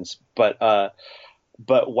friends, but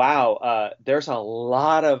wow, there's a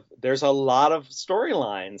lot of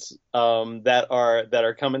storylines that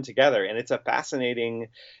are coming together, and it's a fascinating,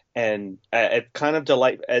 and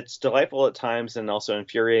it's delightful at times and also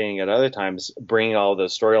infuriating at other times, bringing all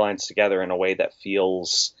those storylines together in a way that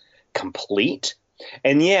feels complete.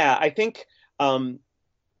 And yeah, I think I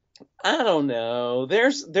don't know.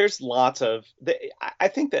 There's lots of. I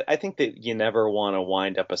think that you never want to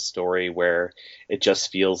wind up a story where it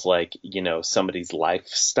just feels like, somebody's life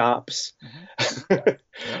stops. Mm-hmm.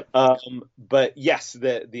 Yep. But yes,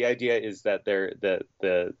 the idea is that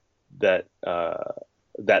that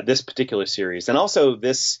that this particular series, and also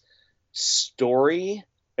this story.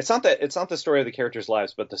 It's not the story of the characters'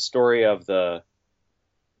 lives, but the story of the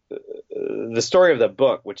story of the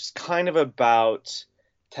book, which is kind of about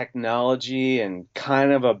technology, and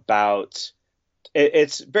kind of about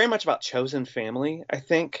it's very much about chosen family, I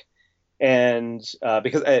think. And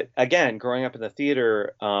because again, growing up in the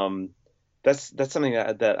theater, that's something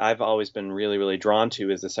that I've always been really, really drawn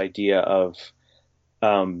to, is this idea of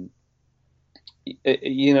um,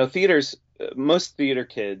 theaters. Most theater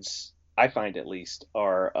kids, I find at least,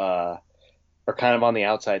 are kind of on the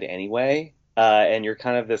outside anyway. And you're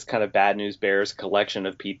kind of this kind of bad news bears collection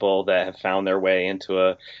of people that have found their way into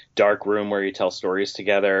a dark room where you tell stories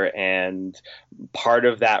together. And part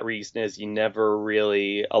of that reason is a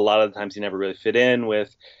lot of the times you never really fit in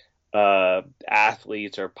with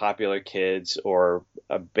athletes or popular kids or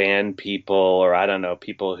band people, or I don't know,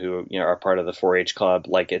 people who are part of the 4-H club.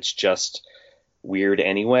 Like, it's just weird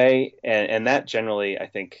anyway, and that generally, I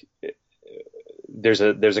think, there's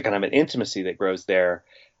a kind of an intimacy that grows there,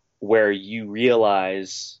 where you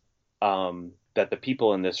realize that the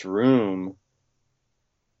people in this room,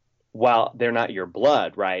 while they're not your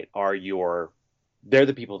blood, right, they're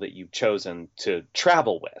the people that you've chosen to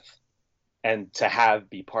travel with and to have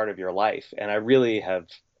be part of your life. And I really have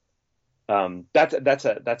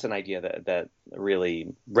that's an idea that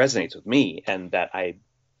really resonates with me, and that I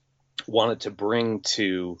wanted to bring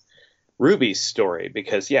to Ruby's story,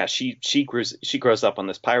 because yeah, she grows up on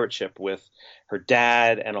this pirate ship with her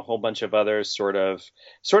dad and a whole bunch of other sort of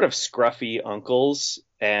scruffy uncles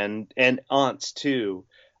and aunts too,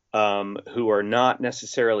 who are not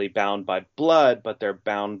necessarily bound by blood, but they're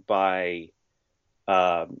bound by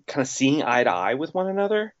kind of seeing eye to eye with one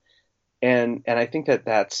another. And I think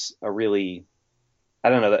that's a really, I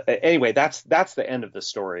don't know. Anyway, that's the end of the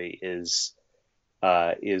story, is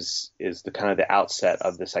the kind of the outset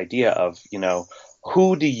of this idea of,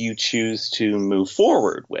 who do you choose to move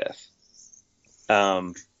forward with?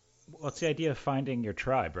 Well, it's the idea of finding your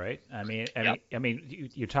tribe, right? Yeah.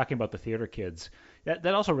 You're talking about the theater kids. That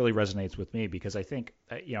also really resonates with me because I think,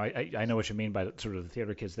 I know what you mean by sort of the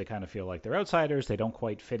theater kids. They kind of feel like they're outsiders. They don't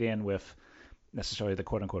quite fit in with necessarily the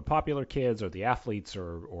quote unquote popular kids or the athletes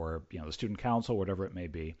or the student council, whatever it may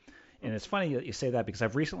be. And it's funny that you say that because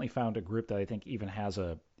I've recently found a group that I think even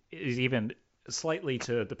is even slightly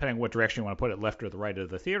to, depending on what direction you want to put it, left or the right of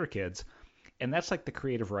the theater kids, and that's like the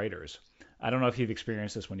creative writers. I don't know if you've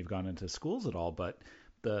experienced this when you've gone into schools at all, but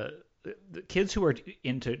the the kids who are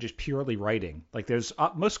into just purely writing, like there's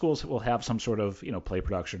most schools will have some sort of play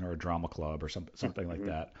production or a drama club or something like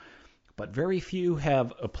that, but very few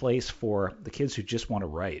have a place for the kids who just want to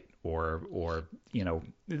write or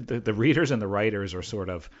the readers and the writers are sort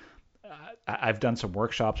of I've done some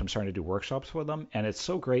workshops. I'm starting to do workshops with them, and it's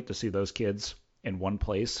so great to see those kids in one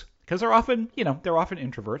place because they're often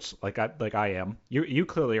introverts, like I am. You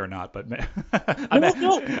clearly are not, but No.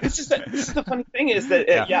 It's just that this is the funny thing is that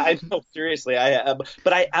yeah, I know seriously,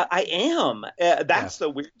 but I am. That's the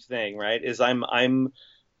weird thing, right? Is I'm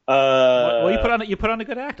well, you put on a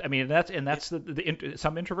good act. I mean, that's some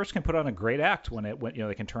introverts can put on a great act when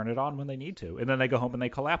they can turn it on when they need to, and then they go home and they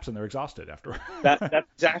collapse and they're exhausted after. That's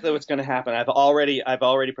exactly what's going to happen. I've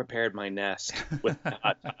already prepared my nest with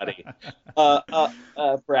hot toddy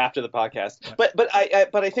for after the podcast. But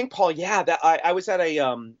I think, Paul, yeah, that I was at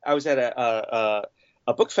a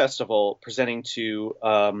book festival presenting to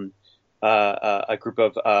a group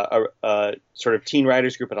of a sort of teen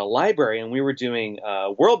writers group at a library, and we were doing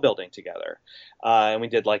world building together. And we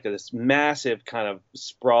did like this massive kind of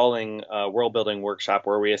sprawling world building workshop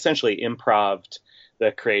where we essentially improv'd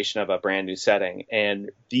the creation of a brand new setting.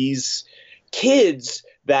 And these kids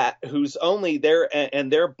whose only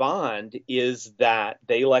their bond is that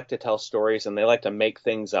they like to tell stories and they like to make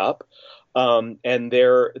things up. And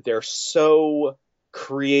they're so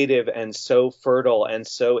creative and so fertile and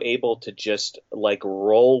so able to just like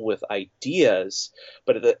roll with ideas,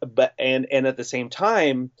 but at the same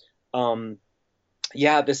time,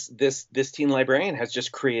 this teen librarian has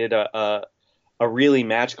just created a really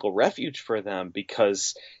magical refuge for them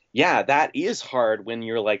because that is hard when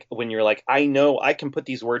you're like I know I can put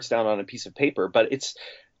these words down on a piece of paper, but it's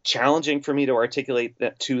challenging for me to articulate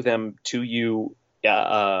that to you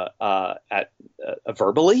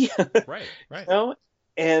verbally. Right.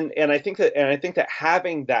 And I think that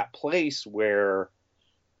having that place where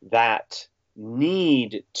that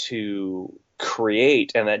need to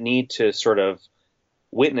create and that need to sort of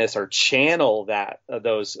witness or channel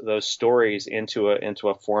those stories into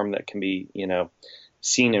a form that can be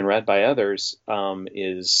seen and read by others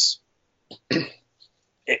is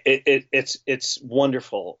it's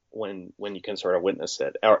wonderful when you can sort of witness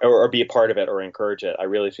it or be a part of it or encourage it. I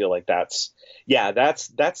really feel like that's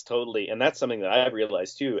totally, and that's something that I've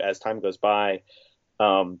realized too as time goes by.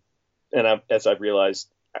 As I've realized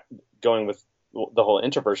going with the whole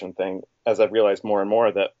introversion thing, as I've realized more and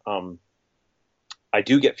more that I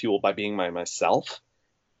do get fueled by being by myself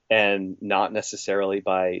and not necessarily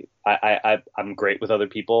by I'm great with other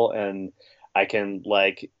people and I can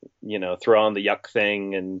throw on the yuck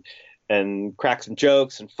thing and crack some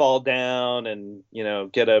jokes and fall down and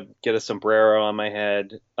get a sombrero on my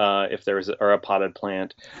head if there's a potted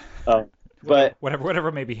plant, but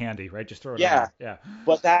whatever may be handy, right? Just throw it on. Yeah.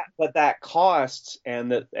 But that costs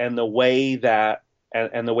and the way that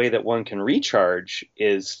one can recharge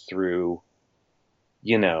is through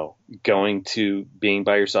going to being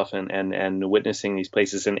by yourself and witnessing these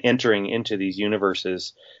places and entering into these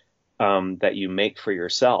universes that you make for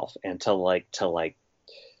yourself, and to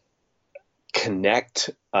connect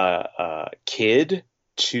a kid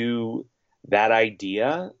to that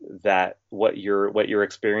idea that what you're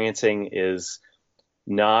experiencing is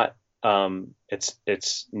not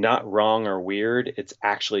it's not wrong or weird. It's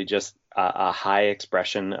actually just a high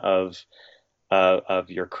expression of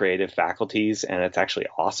your creative faculties, and it's actually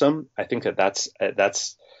awesome. I think that's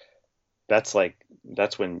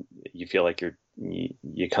when you feel like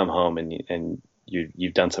you come home and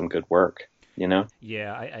you've done some good work,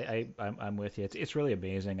 Yeah, I'm with you. It's really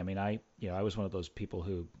amazing. I mean, I was one of those people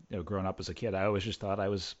who, growing up as a kid, I always just thought I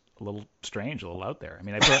was a little strange, a little out there. I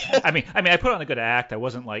mean, I put on a good act. I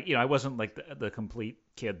wasn't like the complete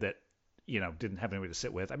kid that didn't have anybody to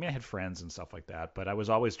sit with. I mean, I had friends and stuff like that, but I was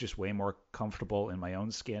always just way more comfortable in my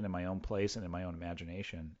own skin, in my own place, and in my own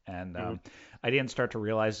imagination. And I didn't start to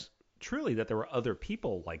realize truly that there were other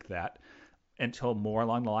people like that until more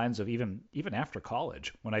along the lines of even after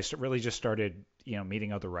college, when I really just started,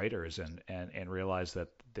 meeting other writers and realized that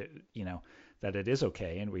that it is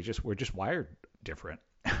okay, and we're just wired different.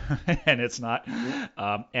 and it's not,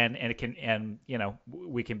 Mhm. and it can, and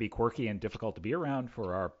we can be quirky and difficult to be around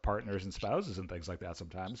for our partners and spouses and things like that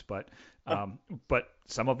sometimes. But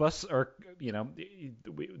some of us are,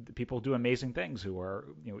 people do amazing things who are,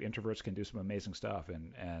 introverts can do some amazing stuff,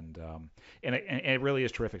 and it really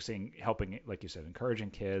is terrific seeing, helping, like you said,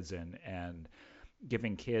 encouraging kids and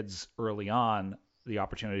giving kids early on the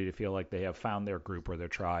opportunity to feel like they have found their group or their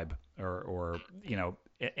tribe, or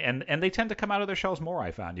and they tend to come out of their shells more.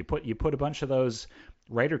 I found you put a bunch of those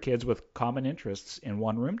writer kids with common interests in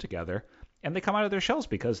one room together, and they come out of their shells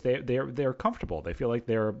because they're comfortable. They feel like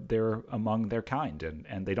they're among their kind,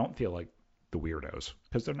 and they don't feel like the weirdos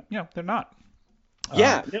because they're not. Um,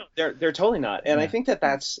 Yeah, no, they're totally not. And I yeah. think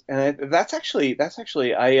that's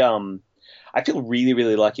actually I feel really,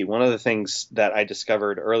 really lucky. One of the things that I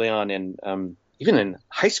discovered early on in even in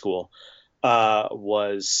high school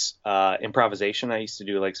was improvisation. I used to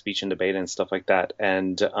do like speech and debate and stuff like that,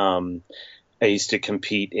 and I used to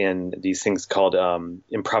compete in these things called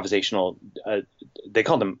improvisational. They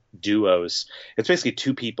call them duos. It's basically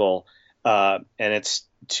two people, and it's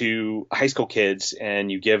two high school kids,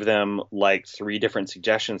 and you give them like three different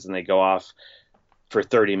suggestions, and they go off for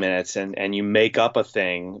 30 minutes, and you make up a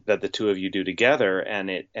thing that the two of you do together,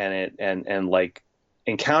 and like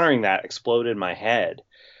encountering that exploded my head.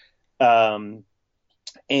 Um,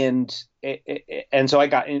 and so I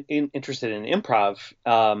got interested in improv,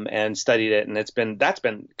 and studied it, and that's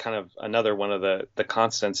been kind of another one of the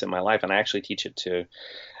constants in my life. And I actually teach it to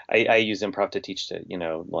I use improv to teach to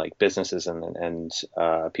like businesses and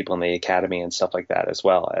people in the academy and stuff like that, as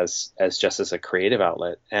well as just as a creative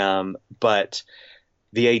outlet. But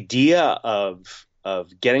the idea of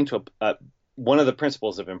getting to one of the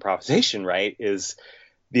principles of improvisation, right, is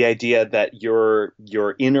the idea that your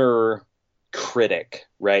inner critic,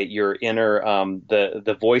 right, your inner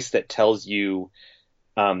the voice that tells you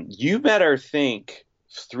you better think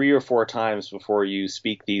three or four times before you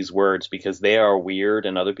speak these words because they are weird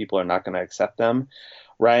and other people are not going to accept them,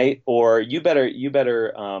 right? Or you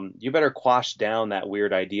better quash down that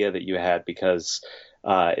weird idea that you had because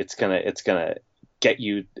it's gonna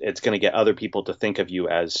get other people to think of you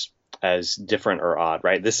as different or odd,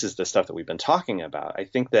 right? This is the stuff that we've been talking about. I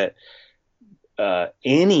think that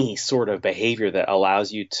any sort of behavior that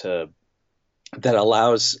allows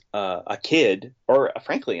a kid or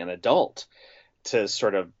frankly an adult to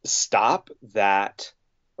sort of stop that,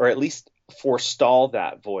 or at least forestall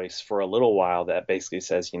that voice for a little while, that basically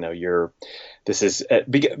says, this is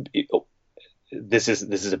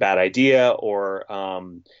this is a bad idea, or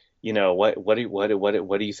what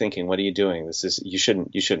are you thinking? What are you doing? You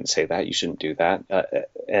shouldn't say that. You shouldn't do that.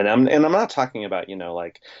 And I'm not talking about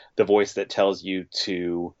like the voice that tells you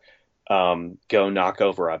to go knock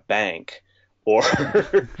over a bank, or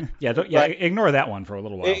Yeah, yeah. right, Ignore that one for a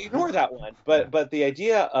little while. ignore that one. Yeah. But the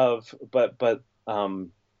idea of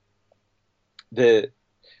the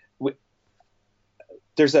w-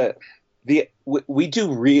 there's a the we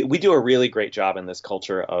do a really great job in this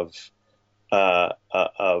culture of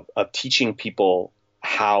teaching people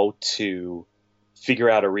how to figure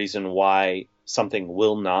out a reason why something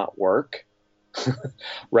will not work,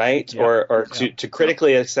 right? Yeah. Or Yeah. to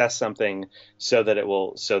critically assess something so that it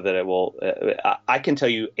will. I can tell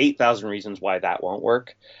you 8,000 reasons why that won't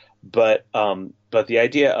work, but the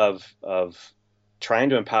idea of trying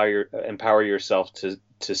to empower yourself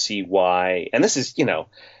to see why, and this is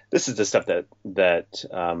the stuff that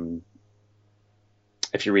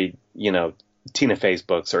if you read, Tina Fey's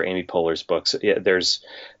books or Amy Poehler's books, yeah, there's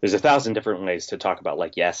a thousand different ways to talk about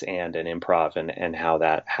like yes and improv, and how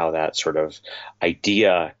that sort of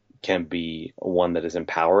idea can be one that is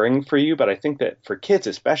empowering for you. But I think that for kids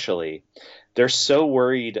especially, they're so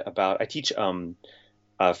worried about. I teach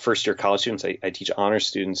first year college students. I teach honor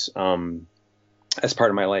students as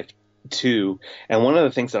part of my life too. And one of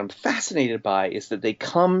the things that I'm fascinated by is that they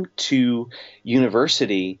come to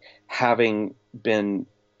university having been,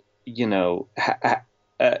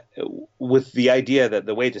 with the idea that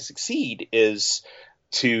the way to succeed is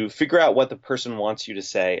to figure out what the person wants you to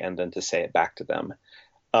say and then to say it back to them.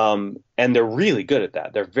 And they're really good at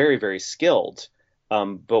that. They're very, very skilled.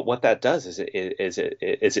 But what that does is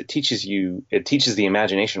it teaches the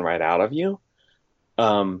imagination right out of you.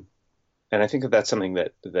 Um, and I think that that's something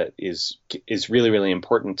that is really, really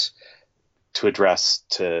important to address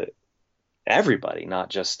to everybody, not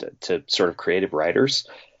just to sort of creative writers.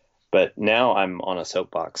 But now I'm on a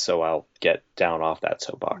soapbox, so I'll get down off that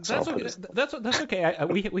soapbox. That's okay. That's okay.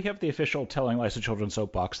 We have the official Telling Lies to Children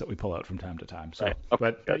soapbox that we pull out from time to time. So, Right. Okay,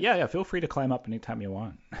 but good. yeah, feel free to climb up anytime you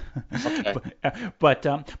want. Okay. But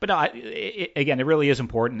no, again, it really is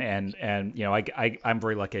important, and I'm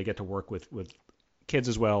very lucky. I get to work with kids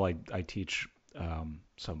as well. I teach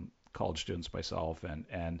some college students myself,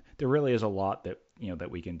 and there really is a lot that that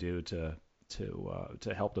we can do to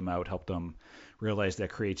help them out, help them realize that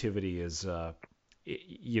creativity is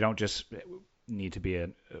you don't just need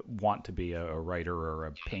to want to be a writer or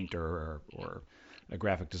a painter or a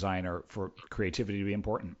graphic designer for creativity to be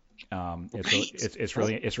important. Right.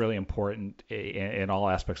 It's really important in all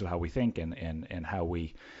aspects of how we think and how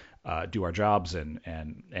we do our jobs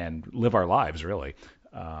and live our lives really,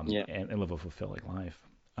 Yeah. and live a fulfilling life.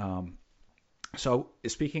 So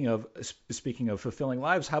speaking of fulfilling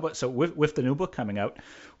lives, how about with the new book coming out,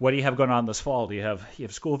 what do you have going on this fall? Do you have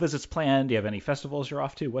school visits planned? Do you have any festivals you're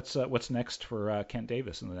off to? What's next for Kent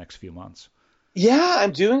Davis in the next few months? Yeah,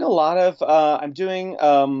 I'm doing a lot of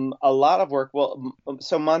work. Well,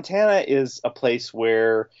 so Montana is a place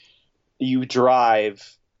where you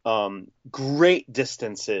drive great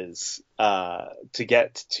distances to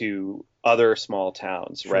get to other small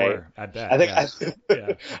towns, right? Sure, I bet. I think Yeah,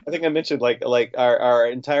 yeah. I think I mentioned like our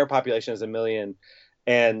entire population is 1 million,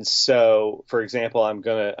 and so for example, I'll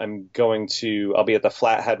be at the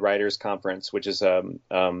Flathead Writers Conference, which is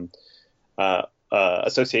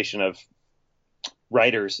association of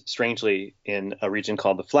writers, strangely, in a region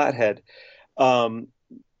called the Flathead. Um,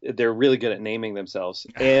 they're really good at naming themselves,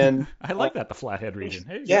 and I like that, the Flathead region.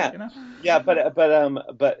 Hey, yeah, you know. yeah, but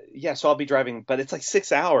yeah. So I'll be driving, but it's like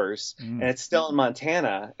 6 hours, Mm. and it's still in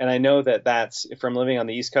Montana. And I know that that's from living on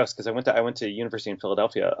the East Coast because I went to university in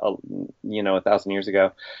Philadelphia, 1,000 years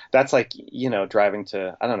ago. That's like driving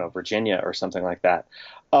to I don't know Virginia or something like that.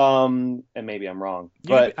 And maybe I'm wrong,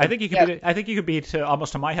 but I think you could yeah, be to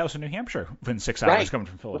almost to my house in New Hampshire within 6 hours right, coming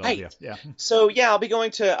from Philadelphia. right. Yeah. So yeah, I'll be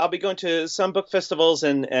going to some book festivals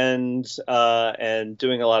and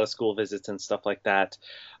doing a lot of school visits and stuff like that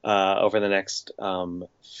over the next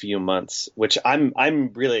few months, which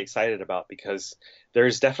I'm really excited about because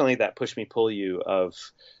there's definitely that push me pull you of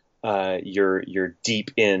you're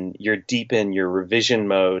deep in your revision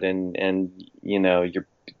mode and you're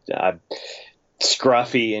uh,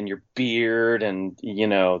 scruffy and your beard and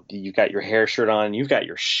you got your hair shirt on, you've got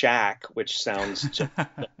your shack, which sounds just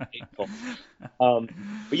painful. But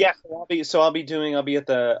yeah, I'll be at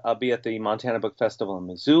the Montana Book Festival in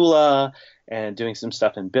Missoula and doing some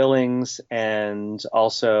stuff in Billings and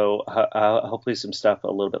also hopefully some stuff a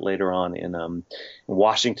little bit later on in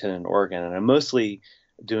Washington and Oregon. And I'm mostly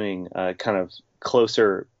doing kind of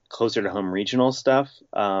closer to home regional stuff,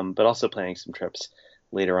 but also planning some trips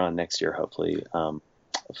later on next year, hopefully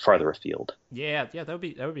farther afield. Yeah, yeah, that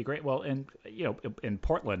would be great. Well, and in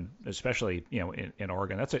Portland, especially in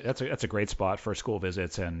Oregon, that's a great spot for school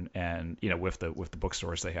visits and with the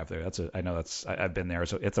bookstores they have there. I've been there,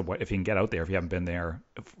 so if you can get out there if you haven't been there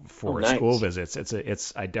Oh, for school nice.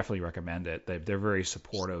 visits, I definitely recommend it. They're very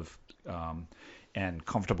supportive and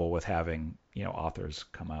comfortable with having authors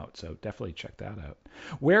come out. So definitely check that out.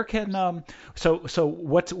 Where can so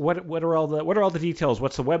what are all the details?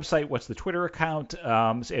 What's the website? What's the Twitter account?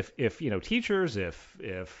 If teachers, if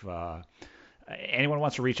anyone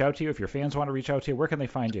wants to reach out to you, if your fans want to reach out to you, where can they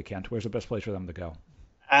find you, Kent? Where's the best place for them to go?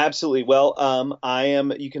 Absolutely. Well,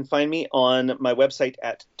 you can find me on my website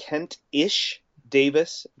at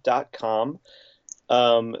kentishdavis.com.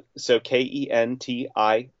 So KENTISH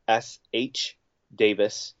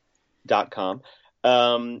Davis.com.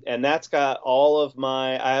 And that's got all of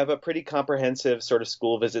I have a pretty comprehensive sort of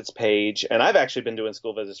school visits page. And I've actually been doing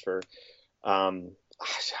school visits for um,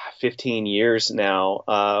 15 years now,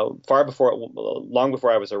 long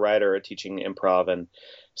before I was a writer, teaching improv and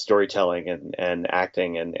storytelling and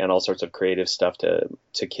acting and all sorts of creative stuff to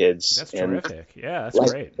kids. That's And terrific. Yeah, that's like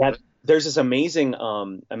great. that, there's this amazing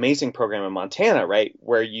program in Montana, right,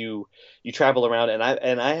 where you travel around,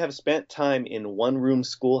 and I have spent time in one room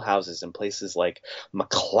schoolhouses in places like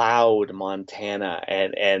McLeod, Montana,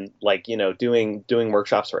 and like doing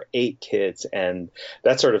workshops for 8 kids, and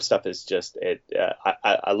that sort of stuff is just it.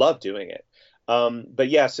 I love doing it. But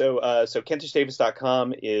yeah, so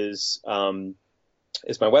KentishDavis.com is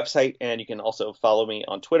my website, and you can also follow me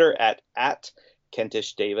on Twitter at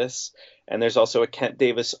Kentish Davis. And there's also a Kent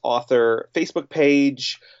Davis author Facebook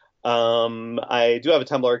page. I do have a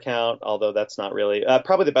Tumblr account, although that's not really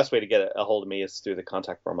probably the best way to get a hold of me is through the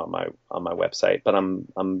contact form on my website.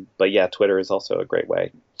 But yeah, Twitter is also a great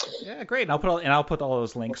way. Yeah, great. And I'll put all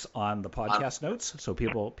those links on the podcast notes so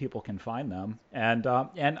people can find them. And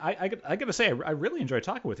I got to say, I really enjoyed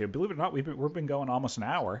talking with you. Believe it or not, we've been going almost an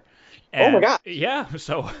hour. And, oh my god! Yeah,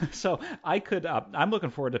 so I could. I'm looking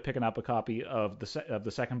forward to picking up a copy of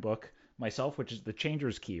the second book myself, which is The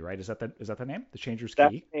Changer's Key, right? Is that the name? The Changer's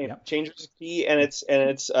Key. Yep. Changer's Key, and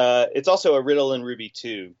it's also a Riddle in Ruby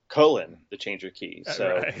 2 : The Changer Key.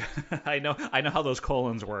 So right. I know how those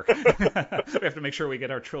colons work. We have to make sure we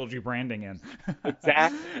get our trilogy branding in.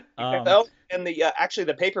 Exactly. And actually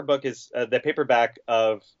the paperback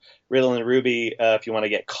of Riddle and Ruby. If you want to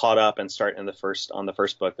get caught up and start on the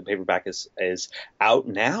first book, the paperback is out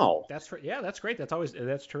now. That's great.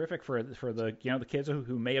 That's terrific for the the kids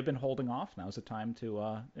who may have been holding off. Now's the time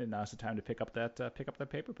to pick up that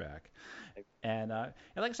paperback. And like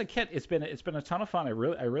I said, Kent, it's been a ton of fun. I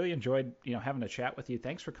really enjoyed having a chat with you.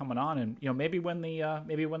 Thanks for coming on. And maybe when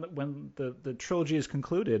the trilogy is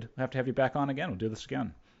concluded, we'll have to have you back on again. We'll do this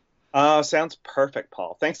again. Sounds perfect,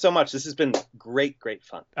 Paul. Thanks so much. This has been great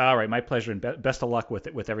fun. All right, my pleasure, and best of luck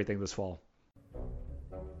with everything this fall.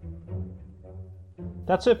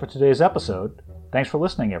 That's it for today's episode. Thanks for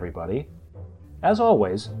listening, everybody. As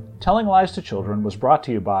always, Telling Lies to Children was brought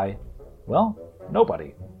to you by, well,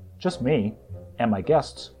 nobody. Just me and my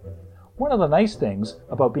guests. One of the nice things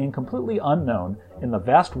about being completely unknown in the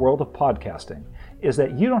vast world of podcasting is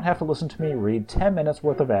that you don't have to listen to me read 10 minutes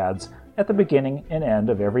worth of ads at the beginning and end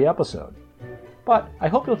of every episode. But I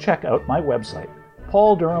hope you'll check out my website,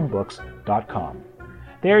 pauldurhambooks.com.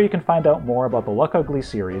 There you can find out more about the Luck Ugly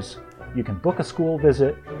series, you can book a school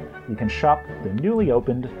visit, you can shop the newly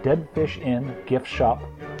opened Dead Fish Inn gift shop,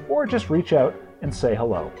 or just reach out and say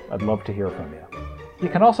hello. I'd love to hear from you. You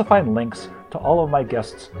can also find links to all of my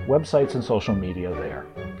guests' websites and social media there.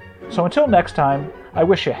 So until next time, I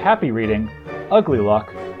wish you happy reading, ugly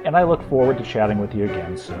luck, and I look forward to chatting with you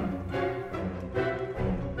again soon.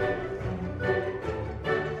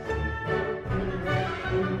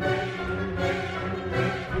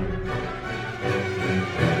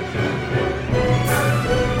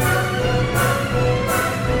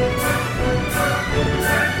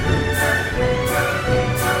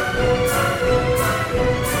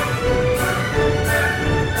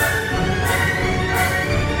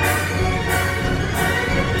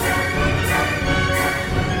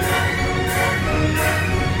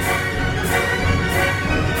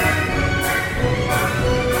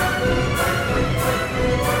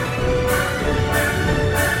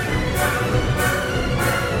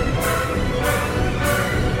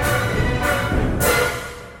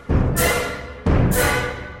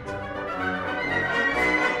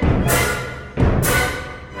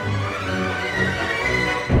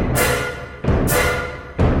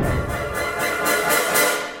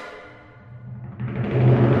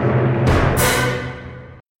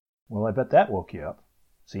 I bet that woke you up.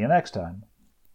 See you next time.